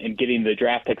of in getting the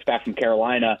draft picks back from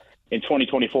Carolina in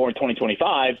 2024 and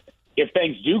 2025. If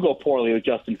things do go poorly with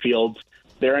Justin Fields,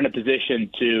 they're in a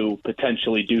position to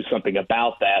potentially do something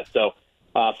about that. So,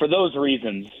 for those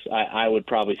reasons, I would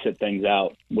probably sit things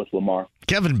out with Lamar.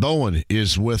 Kevin Bowen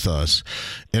is with us,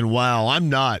 and while I'm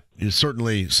not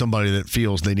certainly somebody that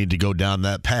feels they need to go down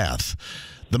that path,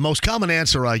 the most common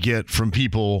answer I get from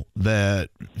people that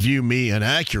view me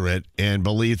inaccurate and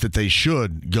believe that they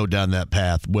should go down that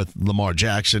path with Lamar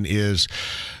Jackson is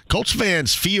Colts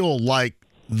fans feel like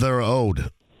they're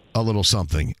owed a little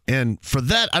something. And for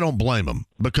that, I don't blame them,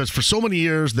 because for so many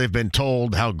years they've been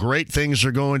told how great things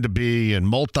are going to be and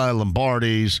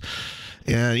multi-Lombardis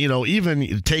and,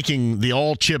 even taking the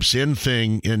all chips in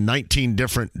thing in 19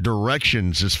 different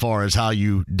directions as far as how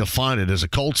you define it as a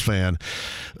Colts fan.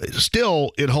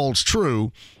 Still, it holds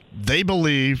true. They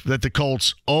believe that the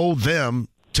Colts owe them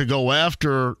to go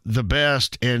after the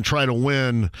best and try to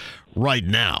win right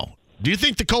now. Do you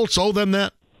think the Colts owe them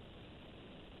that?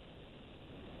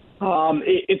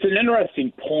 It's an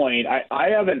interesting point. I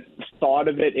haven't thought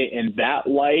of it in that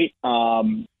light.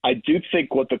 I do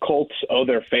think what the Colts owe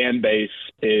their fan base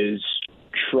is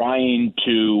trying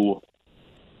to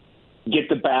get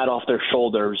the bat off their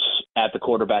shoulders at the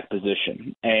quarterback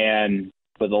position. And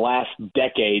for the last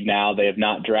decade now, they have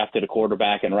not drafted a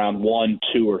quarterback in round 1,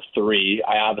 2, or 3.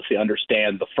 I obviously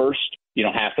understand the first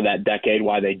half of that decade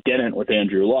why they didn't with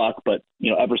Andrew Luck, but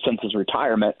ever since his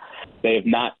retirement, they have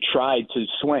not tried to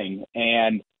swing.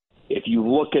 And if you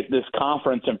look at this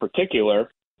conference in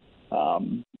particular,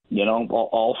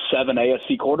 all 7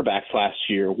 AFC quarterbacks last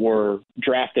year were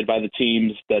drafted by the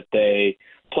teams that they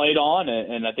played on,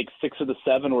 and I think 6 of the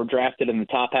 7 were drafted in the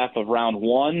top half of round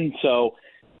 1. So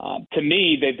to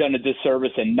me, they've done a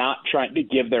disservice in not trying to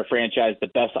give their franchise the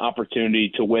best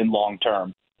opportunity to win long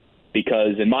term.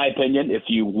 Because in my opinion, if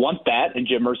you want that, and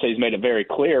Jim Irsay's made it very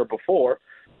clear before,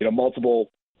 multiple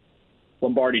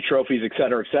Lombardi trophies, et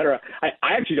cetera, I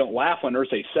actually don't laugh when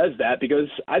Irsay says that, because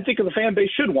I think the fan base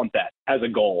should want that as a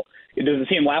goal. It doesn't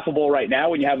seem laughable right now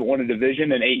when you haven't won a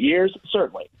division in 8 years,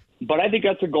 certainly. But I think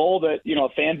that's a goal that, a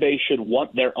fan base should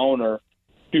want their owner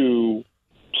to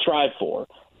strive for.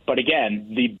 But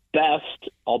again, the best,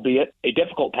 albeit a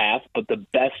difficult path, but the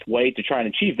best way to try and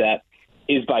achieve that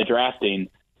is by drafting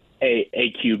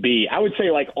a QB. I would say,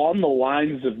 on the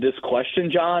lines of this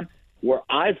question, John, where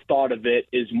I've thought of it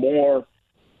is more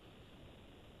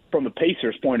from the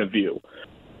Pacers' point of view.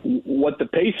 What the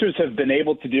Pacers have been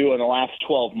able to do in the last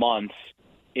 12 months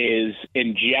is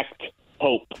inject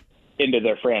hope into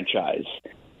their franchise.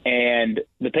 And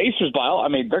the Pacers,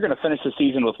 they're going to finish the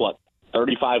season with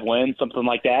 35 wins, something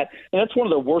like that. And that's one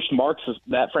of the worst marks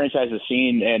that franchise has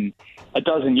seen in a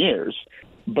dozen years.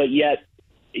 But yet,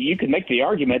 you can make the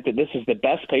argument that this is the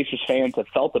best Pacers fans have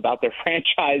felt about their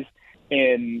franchise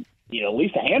in, at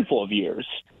least a handful of years,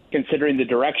 considering the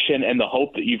direction and the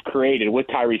hope that you've created with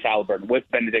Tyrese Halliburton, with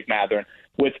Benedict Mathurin,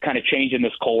 with kind of changing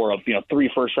this core of, 3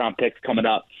 first-round picks coming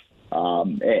up,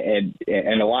 and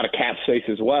a lot of cap space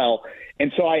as well.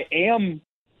 And so I am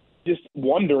just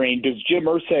wondering, does Jim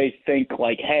Irsay think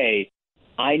hey,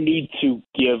 I need to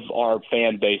give our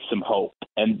fan base some hope?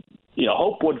 And,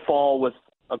 hope would fall with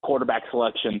a quarterback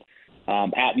selection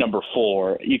at number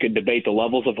 4. You could debate the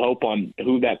levels of hope on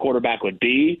who that quarterback would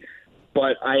be,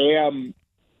 but I am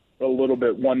a little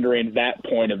bit wondering that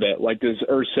point of it. Does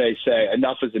Irsay say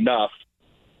enough is enough?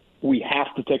 We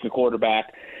have to take a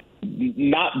quarterback,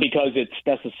 not because it's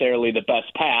necessarily the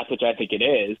best path, which I think it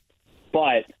is,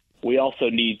 but we also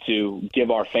need to give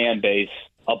our fan base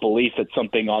a belief that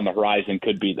something on the horizon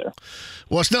could be there.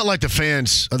 Well, it's not like the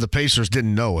fans of the Pacers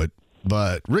didn't know it,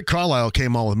 but Rick Carlisle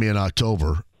came on with me in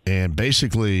October, and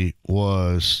basically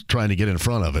was trying to get in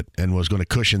front of it and was going to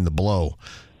cushion the blow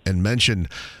and mentioned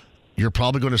you're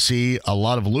probably going to see a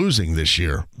lot of losing this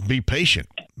year. Be patient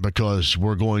because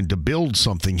we're going to build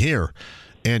something here.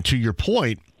 And to your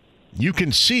point, you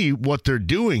can see what they're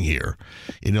doing here,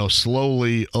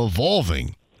 slowly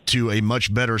evolving to a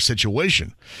much better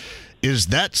situation. Is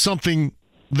that something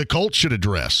the Colts should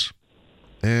address?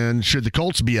 And should the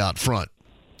Colts be out front?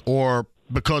 Or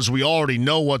because we already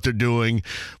know what they're doing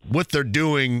with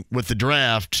the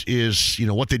draft is,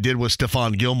 what they did with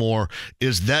Stephon Gilmore,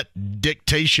 is that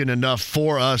dictation enough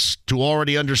for us to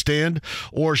already understand?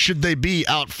 Or should they be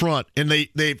out front? And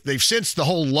they've since the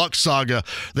whole Luck saga,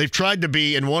 they've tried to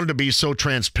be and wanted to be so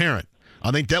transparent.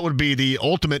 I think that would be the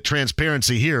ultimate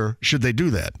transparency here, should they do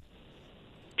that.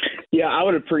 Yeah, I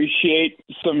would appreciate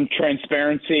some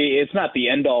transparency. It's not the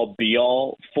end-all,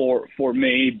 be-all for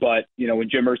me, but, when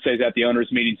Jim Irsay's at the owners'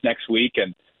 meetings next week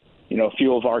and, a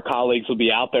few of our colleagues will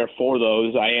be out there for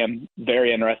those, I am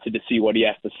very interested to see what he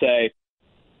has to say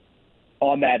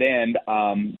on that end.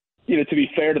 To be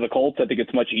fair to the Colts, I think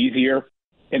it's much easier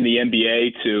in the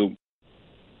NBA to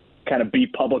kind of be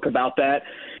public about that.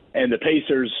 And the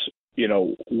Pacers –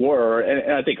 were,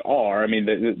 and I think are,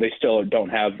 they still don't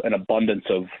have an abundance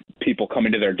of people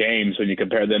coming to their games when you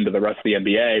compare them to the rest of the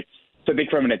NBA. So I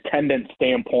think from an attendance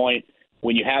standpoint,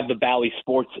 when you have the Bally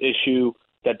Sports issue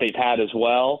that they've had as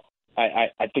well, I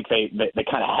think they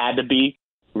kind of had to be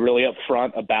really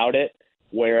upfront about it,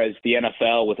 whereas the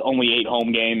NFL, with only 8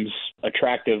 home games,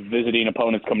 attractive visiting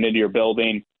opponents coming into your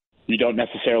building, you don't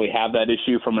necessarily have that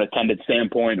issue from an attendance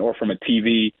standpoint or from a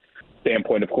TV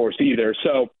standpoint, of course, either.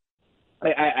 So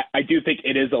I do think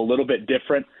it is a little bit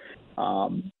different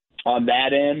on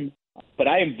that end, but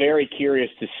I am very curious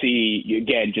to see,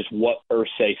 again, just what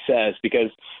Irsay says,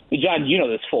 because, John, you know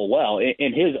this full well.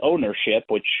 In his ownership,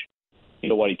 which,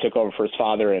 he took over for his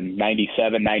father in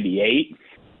 97, 98,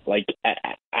 like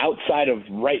outside of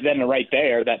right then and right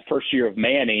there, that first year of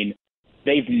Manning,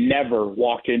 they've never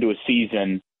walked into a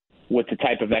season with the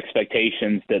type of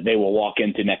expectations that they will walk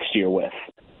into next year with.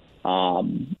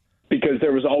 Because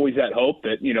there was always that hope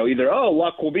that, either,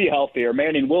 Luck will be healthy or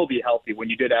Manning will be healthy when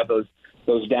you did have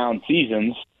those down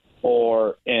seasons.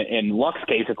 Or in Luck's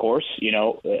case, of course,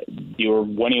 you were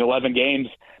winning 11 games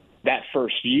that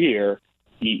first year.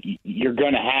 You're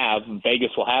going to have,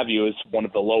 Vegas will have you as one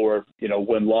of the lower,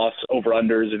 win-loss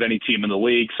over-unders of any team in the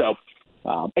league. So,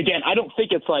 again, I don't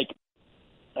think it's like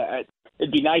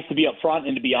it'd be nice to be up front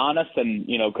and to be honest and,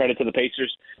 credit to the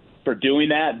Pacers for doing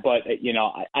that. But,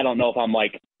 I don't know if I'm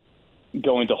like,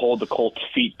 going to hold the Colts'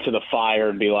 feet to the fire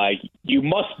and be like, you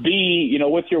must be,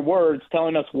 with your words,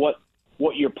 telling us what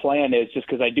your plan is, just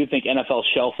because I do think NFL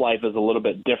shelf life is a little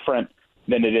bit different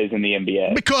than it is in the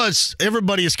NBA. Because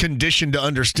everybody is conditioned to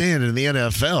understand in the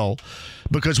NFL,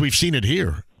 because we've seen it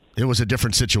here. It was a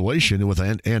different situation with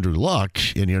Andrew Luck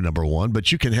in year number 1, but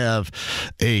you can have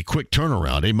a quick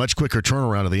turnaround, a much quicker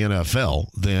turnaround of the NFL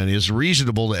than is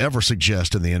reasonable to ever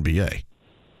suggest in the NBA.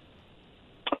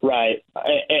 Right,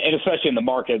 and especially in the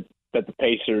market that the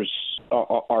Pacers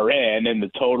are in, and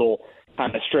the total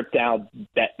kind of strip down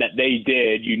that they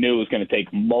did, you knew it was going to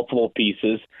take multiple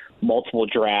pieces, multiple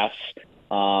drafts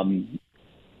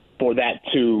for that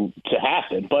to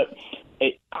happen. But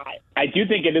I do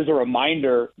think it is a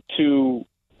reminder to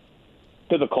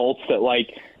the Colts that, like,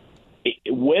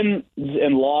 wins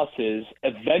and losses,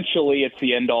 eventually it's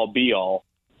the end-all, be-all.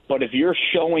 But if you're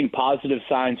showing positive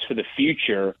signs for the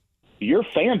future, your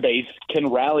fan base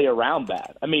can rally around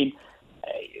that.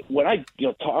 When I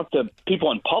talk to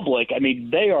people in public,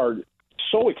 they are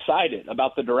so excited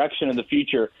about the direction in the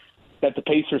future that the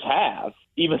Pacers have,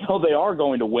 even though they are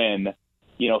going to win,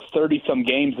 30-some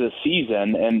games this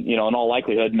season and, in all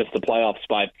likelihood, miss the playoffs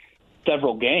by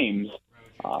several games,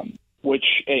 which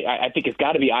I think has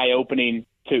got to be eye-opening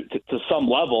to some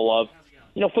level of,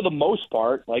 for the most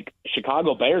part, like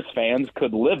Chicago Bears fans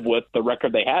could live with the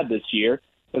record they had this year,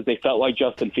 because they felt like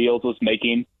Justin Fields was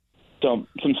making some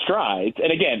strides.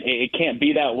 And again, it can't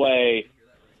be that way,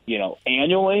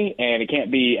 annually, and it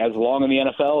can't be as long in the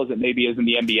NFL as it maybe is in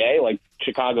the NBA. Like,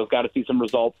 Chicago's got to see some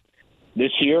results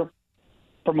this year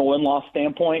from a win-loss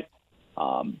standpoint.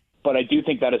 But I do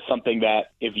think that is something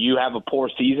that if you have a poor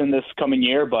season this coming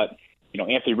year, but,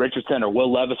 Anthony Richardson or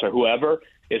Will Levis or whoever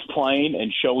is playing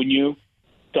and showing you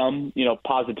some,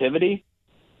 positivity,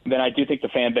 then I do think the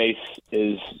fan base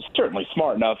is certainly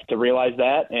smart enough to realize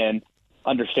that and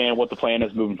understand what the plan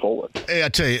is moving forward. Hey, I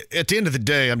tell you, at the end of the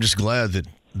day, I'm just glad that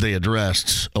they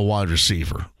addressed a wide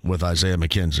receiver with Isaiah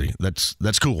McKenzie.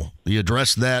 That's cool. You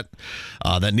addressed that.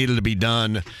 That needed to be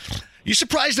done. You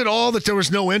surprised at all that there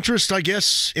was no interest, I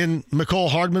guess, in Mecole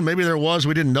Hardman? Maybe there was,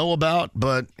 we didn't know about,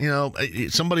 but,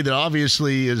 somebody that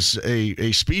obviously is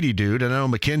a speedy dude, and I know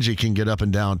McKenzie can get up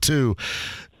and down too.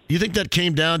 You think that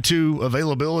came down to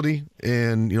availability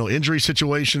and, injury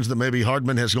situations that maybe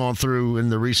Hardman has gone through in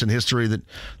the recent history that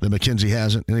McKenzie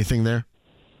hasn't? Anything there?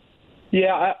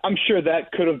 Yeah, I'm sure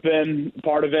that could have been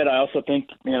part of it. I also think,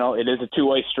 it is a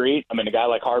two-way street. I mean, a guy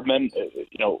like Hardman,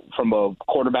 from a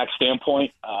quarterback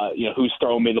standpoint, who's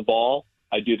throwing me the ball,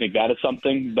 I do think that is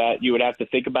something that you would have to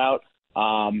think about.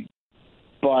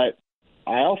 But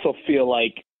I also feel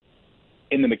like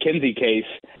in the McKenzie case,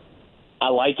 I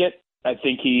like it. I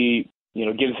think he,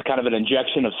 gives kind of an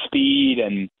injection of speed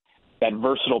and that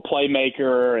versatile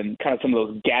playmaker and kind of some of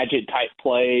those gadget-type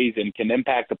plays and can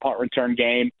impact the punt return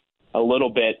game a little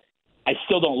bit. I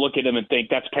still don't look at him and think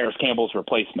that's Paris Campbell's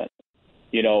replacement.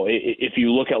 If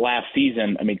you look at last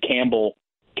season, I mean, Campbell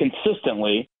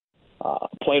consistently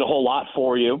played a whole lot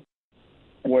for you,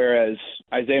 whereas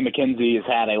Isaiah McKenzie has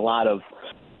had a lot of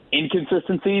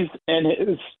inconsistencies in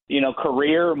his,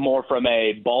 career, more from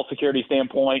a ball security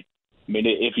standpoint. I mean,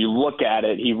 if you look at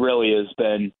it, he really has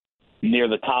been near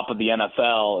the top of the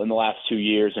NFL in the last 2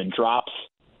 years in drops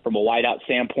from a wideout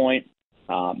standpoint.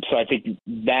 So I think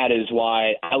that is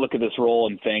why I look at this role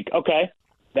and think, okay,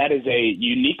 that is a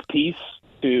unique piece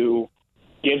to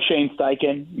give Shane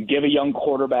Steichen, give a young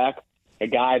quarterback, a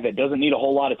guy that doesn't need a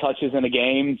whole lot of touches in a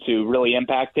game to really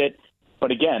impact it,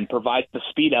 but again, provides the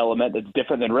speed element that's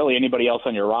different than really anybody else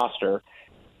on your roster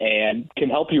and can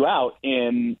help you out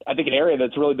in, I think, an area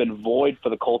that's really been void for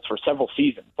the Colts for several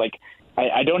seasons. Like,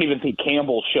 I don't even think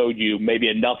Campbell showed you maybe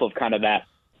enough of kind of that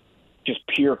just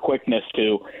pure quickness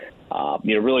to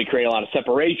really create a lot of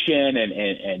separation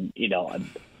and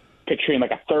picturing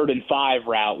like a 3rd and 5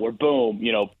 route where boom,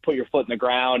 put your foot in the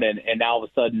ground and now all of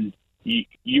a sudden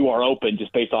you are open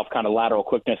just based off kind of lateral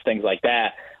quickness, things like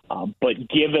that. But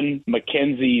given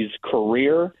McKenzie's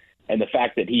career and the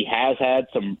fact that he has had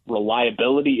some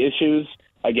reliability issues,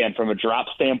 again, from a drop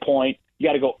standpoint, you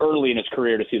got to go early in his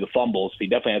career to see the fumbles. He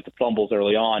definitely had the fumbles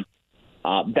early on.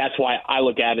 That's why I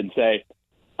look at it and say,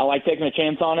 I like taking a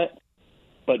chance on it,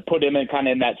 but put him in kind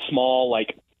of in that small,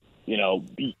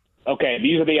 okay,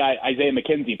 these are the Isaiah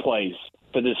McKenzie plays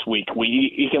for this week.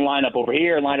 He can line up over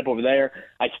here, line up over there.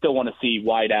 I still want to see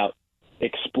wideout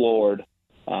explored,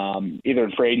 either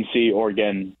in free agency or,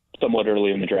 again, somewhat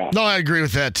early in the draft. No, I agree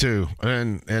with that too,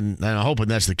 and I'm hoping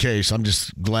that's the case. I'm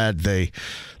just glad they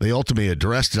ultimately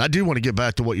addressed it. I do want to get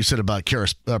back to what you said about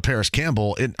Paris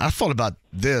Campbell, and I thought about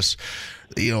this.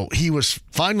 He was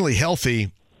finally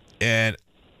healthy, and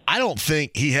I don't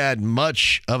think he had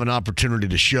much of an opportunity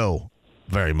to show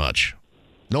very much.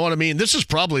 Know what I mean? This is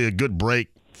probably a good break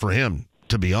for him,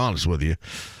 to be honest with you.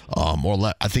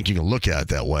 I think you can look at it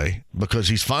that way because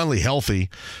he's finally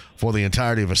healthy for the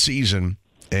entirety of a season,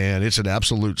 and it's an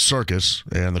absolute circus,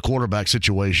 and the quarterback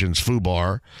situation's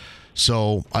FUBAR.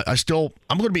 So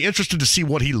I'm going to be interested to see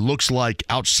what he looks like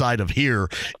outside of here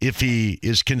if he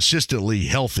is consistently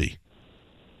healthy.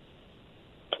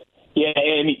 Yeah,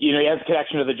 and he has a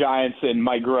connection to the Giants, and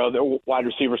Mike Groh, their wide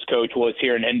receivers coach, was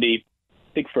here in Indy,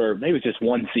 I think for maybe it was just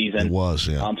one season. It was,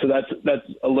 yeah. So that's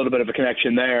a little bit of a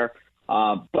connection there.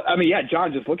 But I mean, yeah,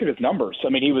 John, just look at his numbers. I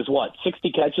mean, he was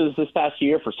 60 catches this past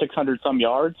year for 600 some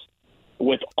yards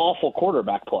with awful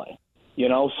quarterback play.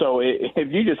 So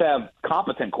if you just have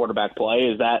competent quarterback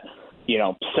play, is that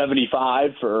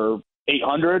 75 for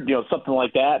 800, something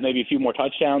like that, maybe a few more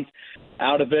touchdowns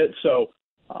out of it. So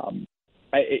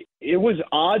it was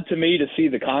odd to me to see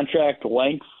the contract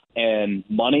length and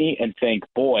money and think,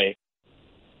 boy,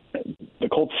 the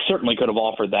Colts certainly could have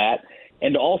offered that.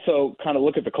 And to also kind of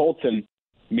look at the Colts and,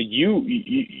 I mean,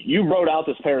 you wrote out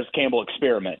this Paris Campbell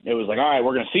experiment. It was like, all right,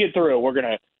 we're going to see it through. We're going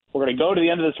to go to the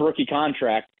end of this rookie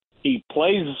contract. He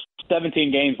plays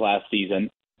 17 games last season.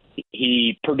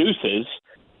 He produces,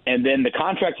 and then the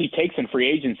contract he takes in free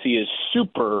agency is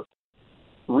super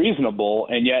reasonable,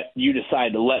 and yet you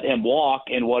decide to let him walk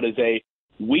in what is a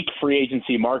weak free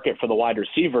agency market for the wide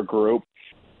receiver group.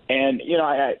 And,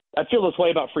 I feel this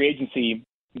way about free agency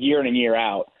year in and year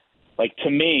out. Like, to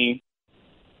me,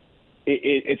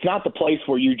 it's not the place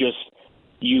where you just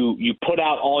you put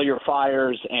out all your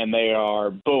fires and they are,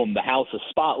 boom, the house is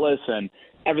spotless and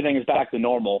everything is back to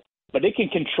normal. But it can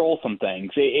control some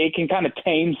things. It can kind of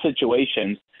tame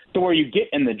situations to where you get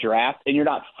in the draft and you're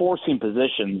not forcing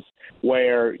positions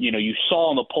where, you saw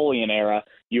in the Napoleon era,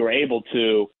 you were able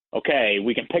to, okay,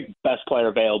 we can pick best player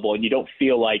available, and you don't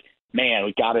feel like, man,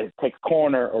 we got to take a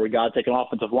corner or we got to take an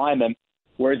offensive lineman.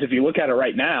 Whereas if you look at it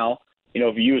right now,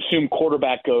 if you assume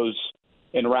quarterback goes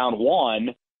in round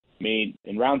 1, I mean,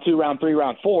 in round 2, round 3,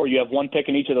 round 4, you have one pick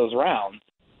in each of those rounds.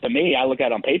 To me, I look at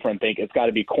it on paper and think it's got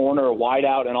to be corner,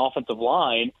 wideout, and offensive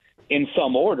line in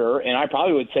some order. And I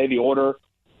probably would say the order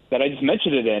that I just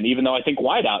mentioned it in, even though I think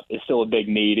wideout is still a big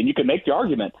need. And you can make the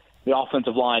argument the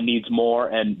offensive line needs more,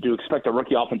 and to expect a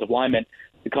rookie offensive lineman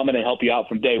to come in and help you out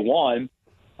from day one,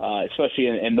 especially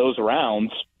in those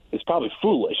rounds, is probably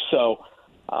foolish. So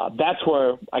that's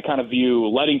where I kind of view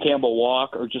letting Campbell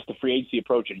walk or just the free agency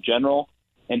approach in general,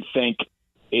 and think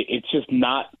it's just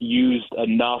not used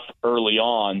enough early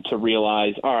on to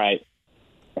realize, all right,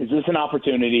 is this an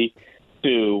opportunity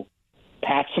to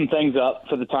patch some things up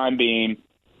for the time being,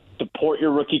 support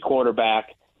your rookie quarterback,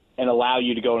 and allow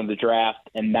you to go into the draft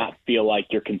and not feel like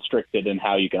you're constricted in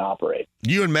how you can operate.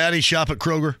 You and Maddie shop at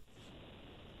Kroger?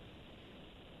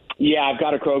 Yeah, I've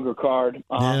got a Kroger card.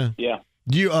 Yeah.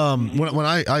 You when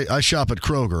I shop at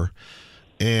Kroger,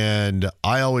 and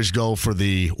I always go for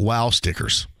the wow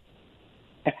stickers.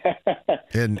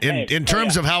 And in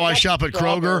terms of how I shop at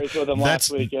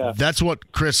Kroger, that's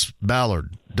what Chris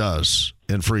Ballard does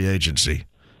in free agency.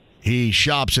 He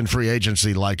shops in free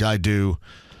agency like I do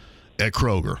at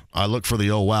Kroger. I look for the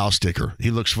oh wow sticker.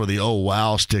 He looks for the oh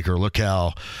wow sticker. Look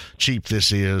how cheap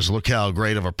this is. Look how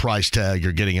great of a price tag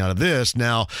you're getting out of this.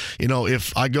 Now,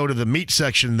 if I go to the meat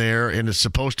section there and it's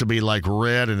supposed to be like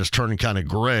red and it's turning kind of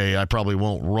gray, I probably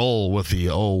won't roll with the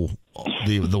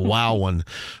wow one.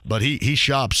 But he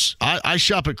shops. I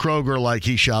shop at Kroger like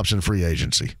he shops in free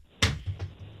agency.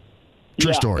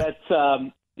 True story.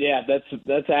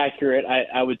 That's accurate.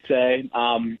 I would say.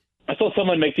 I saw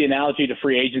someone make the analogy to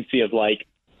free agency of like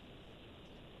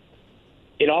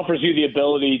it offers you the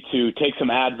ability to take some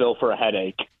Advil for a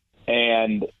headache,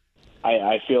 and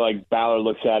I feel like Ballard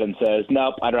looks at it and says,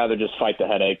 nope, I'd rather just fight the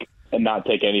headache and not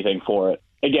take anything for it.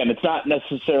 Again, it's not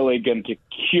necessarily going to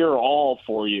cure all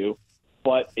for you,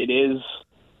 but it is,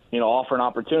 offer an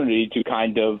opportunity to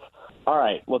kind of, all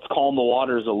right, let's calm the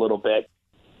waters a little bit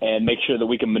and make sure that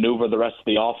we can maneuver the rest of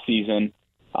the offseason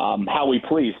how we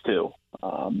please too.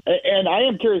 And I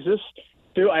am curious this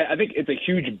too. I think it's a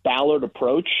huge Ballard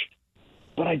approach,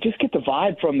 but I just get the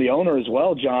vibe from the owner as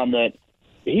well, John, that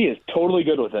he is totally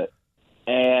good with it.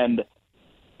 And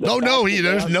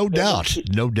there's no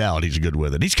doubt he's good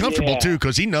with it. He's comfortable too,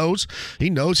 because he knows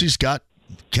he's got,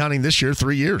 counting this year,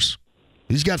 3 years.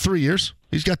 He's got 3 years.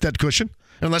 He's got that cushion.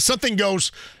 Unless something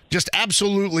goes just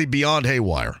absolutely beyond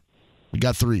haywire, he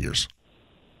got 3 years.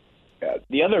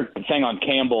 The other thing on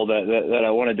Campbell that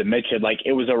I wanted to mention, like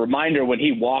it was a reminder when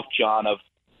he walked, John, of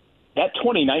that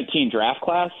 2019 draft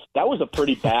class. That was a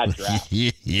pretty bad draft.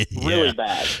 Really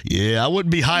bad. Yeah, I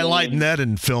wouldn't be highlighting that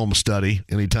in film study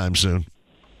anytime soon.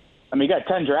 I mean, you got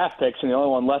 10 draft picks, and the only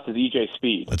one left is E.J.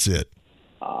 Speed. That's it.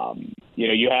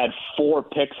 You had 4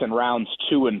 picks in rounds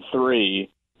 2 and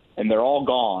 3, and they're all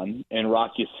gone, and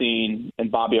Rock Yassin and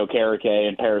Bobby Okereke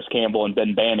and Paris Campbell and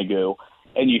Ben Banigou.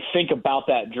 And you think about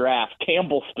that draft,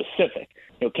 Campbell specific.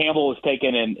 Campbell was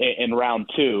taken in round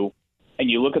 2, and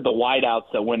you look at the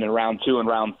wideouts that went in round 2 and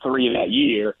round 3 that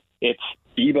year. It's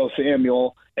Deebo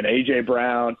Samuel and A.J.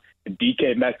 Brown and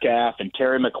DK Metcalf and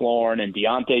Terry McLaurin and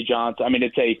Deontay Johnson. I mean,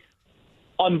 it's a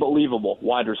unbelievable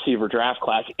wide receiver draft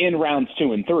class in rounds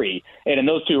 2 and 3. And in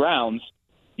those 2 rounds,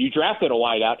 you drafted a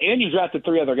wideout and you drafted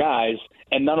 3 other guys,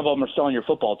 and none of them are still on your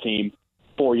football team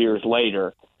 4 years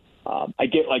later. I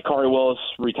get like Kari Willis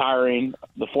retiring.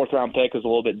 The 4th-round pick is a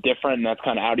little bit different, and that's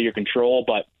kind of out of your control.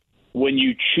 But when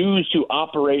you choose to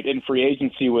operate in free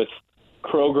agency with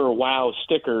Kroger wow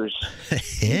stickers,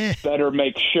 you better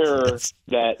make sure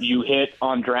that you hit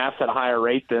on drafts at a higher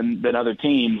rate than other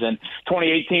teams. And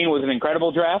 2018 was an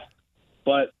incredible draft,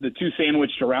 but the 2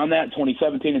 sandwiched around that,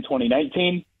 2017 and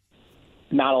 2019,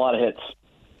 not a lot of hits.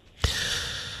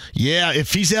 Yeah,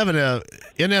 if he's having a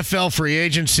NFL free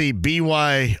agency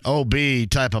BYOB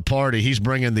type of party, he's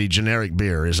bringing the generic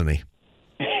beer, isn't he?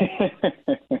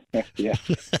 Yeah.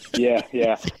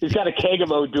 He's got a keg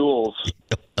of O'Doul's.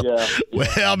 Yeah. Well,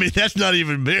 I mean, that's not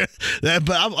even beer.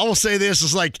 But I will say this: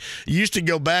 it's like you used to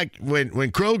go back when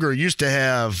Kroger used to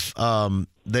have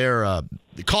their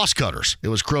cost cutters. It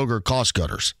was Kroger cost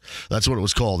cutters. That's what it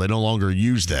was called. They no longer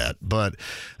use that. But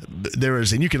there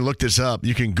is, and you can look this up.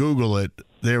 You can Google it.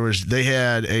 They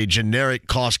had a generic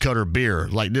cost cutter beer,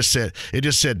 like this said. It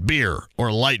just said beer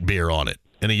or light beer on it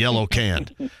in a yellow can.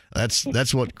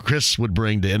 That's what Chris would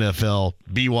bring to NFL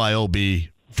BYOB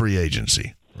free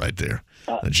agency right there.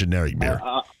 A generic beer.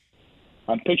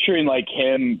 I'm picturing like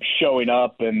him showing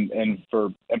up and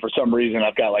for some reason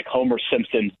I've got like Homer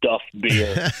Simpson Duff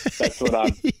beer. That's what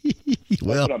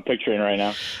I'm picturing right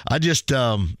now. I just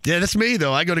that's me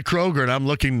though. I go to Kroger and I'm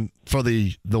looking for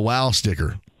the wow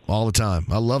sticker all the time.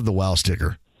 I love the wow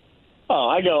sticker. Oh,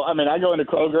 I go into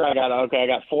Kroger. I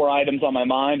got 4 items on my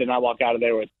mind, and I walk out of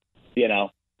there with,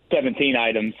 17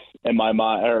 items in my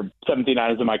mind, or 17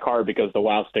 items in my cart because the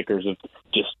WOW stickers have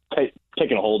just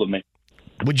taken a hold of me.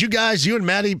 Would you and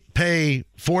Maddie pay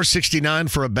 $4.69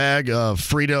 for a bag of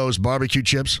Fritos barbecue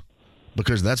chips?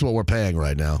 Because that's what we're paying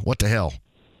right now. What the hell?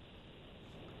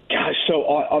 Gosh, so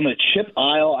on the chip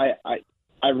aisle,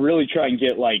 I really try and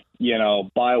get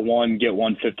buy one get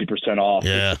one 50% off.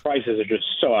 Yeah, the prices are just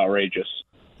so outrageous.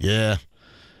 Yeah,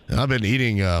 I've been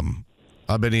eating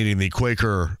the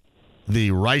Quaker,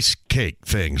 the rice cake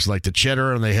things like the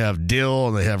cheddar, and they have dill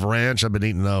and they have ranch. I've been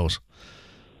eating those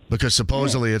because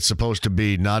supposedly it's supposed to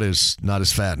be not as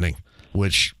fattening.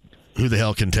 Which who the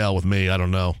hell can tell with me? I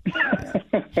don't know.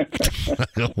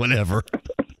 Whatever.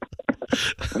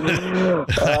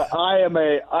 I am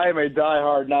a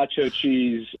diehard nacho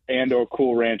cheese and/or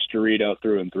Cool Ranch Dorito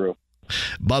through and through.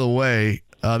 By the way,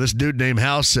 this dude named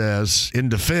House says, in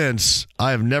defense,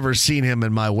 I have never seen him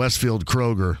in my Westfield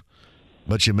Kroger,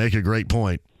 but you make a great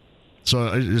point.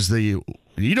 So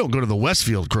you don't go to the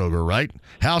Westfield Kroger, right?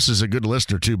 House is a good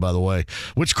listener too, by the way.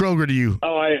 Which Kroger do you?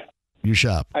 You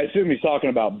shop. I assume he's talking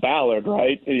about Ballard,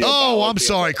 right? Ballard, I'm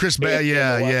sorry, Chris Ballard.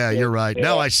 Yeah, you're right. Yeah.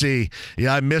 Now I see.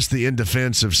 Yeah, I missed the in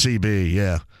defense of CB.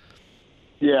 Yeah.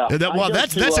 Yeah.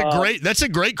 That's a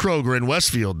great Kroger in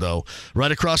Westfield, though.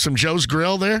 Right across from Joe's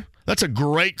Grill there. That's a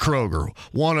great Kroger.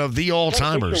 One of the all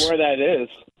timers. Where that is?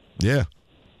 Yeah.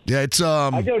 Yeah, it's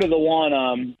I go to the one.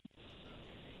 I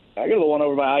go to the one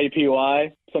over by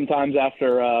IUPUI sometimes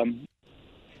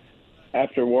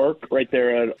after work, right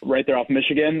there off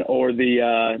Michigan, or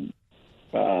the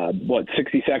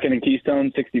 62nd and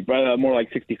Keystone, more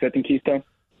like 65th and Keystone.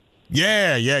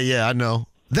 Yeah, I know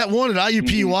that one at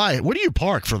IUPUI. Where do you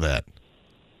park for that?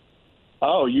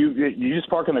 Oh, you just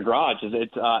park in the garage.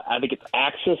 It's I think it's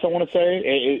Axis. I want to say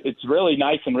it's really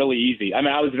nice and really easy. I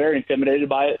mean, I was very intimidated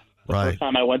by it the first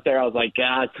time I went there. I was like,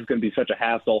 God, this is going to be such a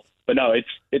hassle. But no,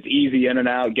 it's easy in and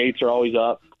out. Gates are always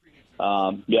up.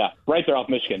 Right there off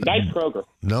Michigan. Nice Kroger.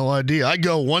 No idea. I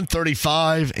go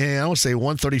 135 and I want to say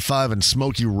 135 and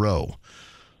Smoky Row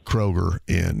Kroger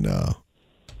in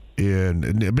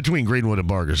between Greenwood and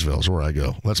Bargersville is where I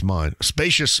go. That's mine.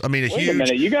 Spacious. I mean,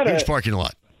 huge parking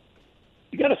lot.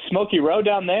 You got a Smoky Row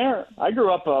down there? I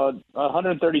grew up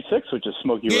 136, which is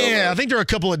Smoky Row. Yeah, I think there are a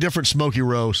couple of different Smoky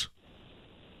Rows.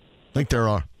 I think there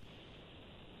are.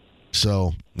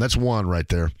 So that's one right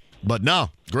there. But no,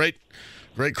 great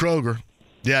Kroger.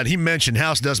 Yeah, and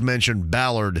House does mention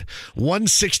Ballard,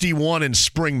 161 in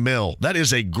Spring Mill. That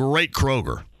is a great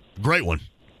Kroger. Great one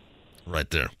right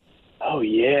there. Oh,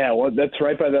 yeah. Well, that's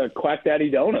right by the Quack Daddy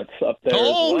Donuts up there.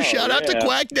 Oh, shout out to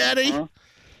Quack Daddy.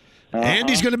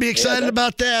 Andy's going to be excited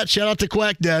about that. Shout out to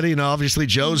Quack Daddy and obviously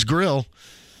Joe's Grill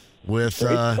with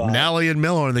Nally and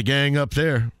Miller and the gang up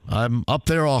there. I'm up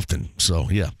there often, so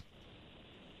yeah.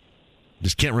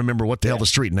 Just can't remember what the hell the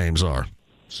street names are.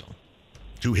 So,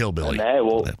 too hillbilly. Hey,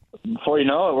 well, before you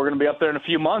know it, we're going to be up there in a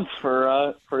few months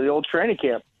for the old training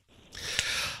camp.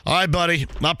 All right, buddy.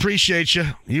 I appreciate you.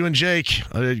 You and Jake.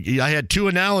 I had 2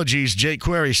 analogies, Jake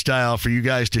Query style, for you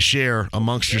guys to share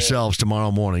amongst yourselves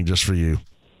tomorrow morning, just for you.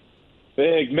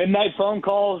 Big midnight phone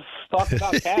calls talking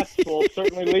about cats will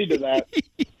certainly lead to that.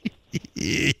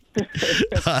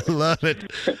 I love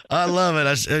it.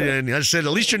 I said,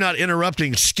 at least you're not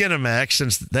interrupting Skinamax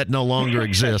since that no longer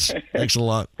exists. Thanks a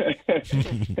lot. Yeah,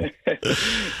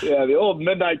 the old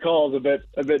midnight call is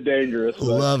a bit dangerous. But.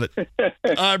 Love it.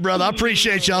 All right, brother. I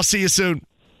appreciate you. I'll see you soon.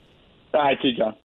 All right, see you, John.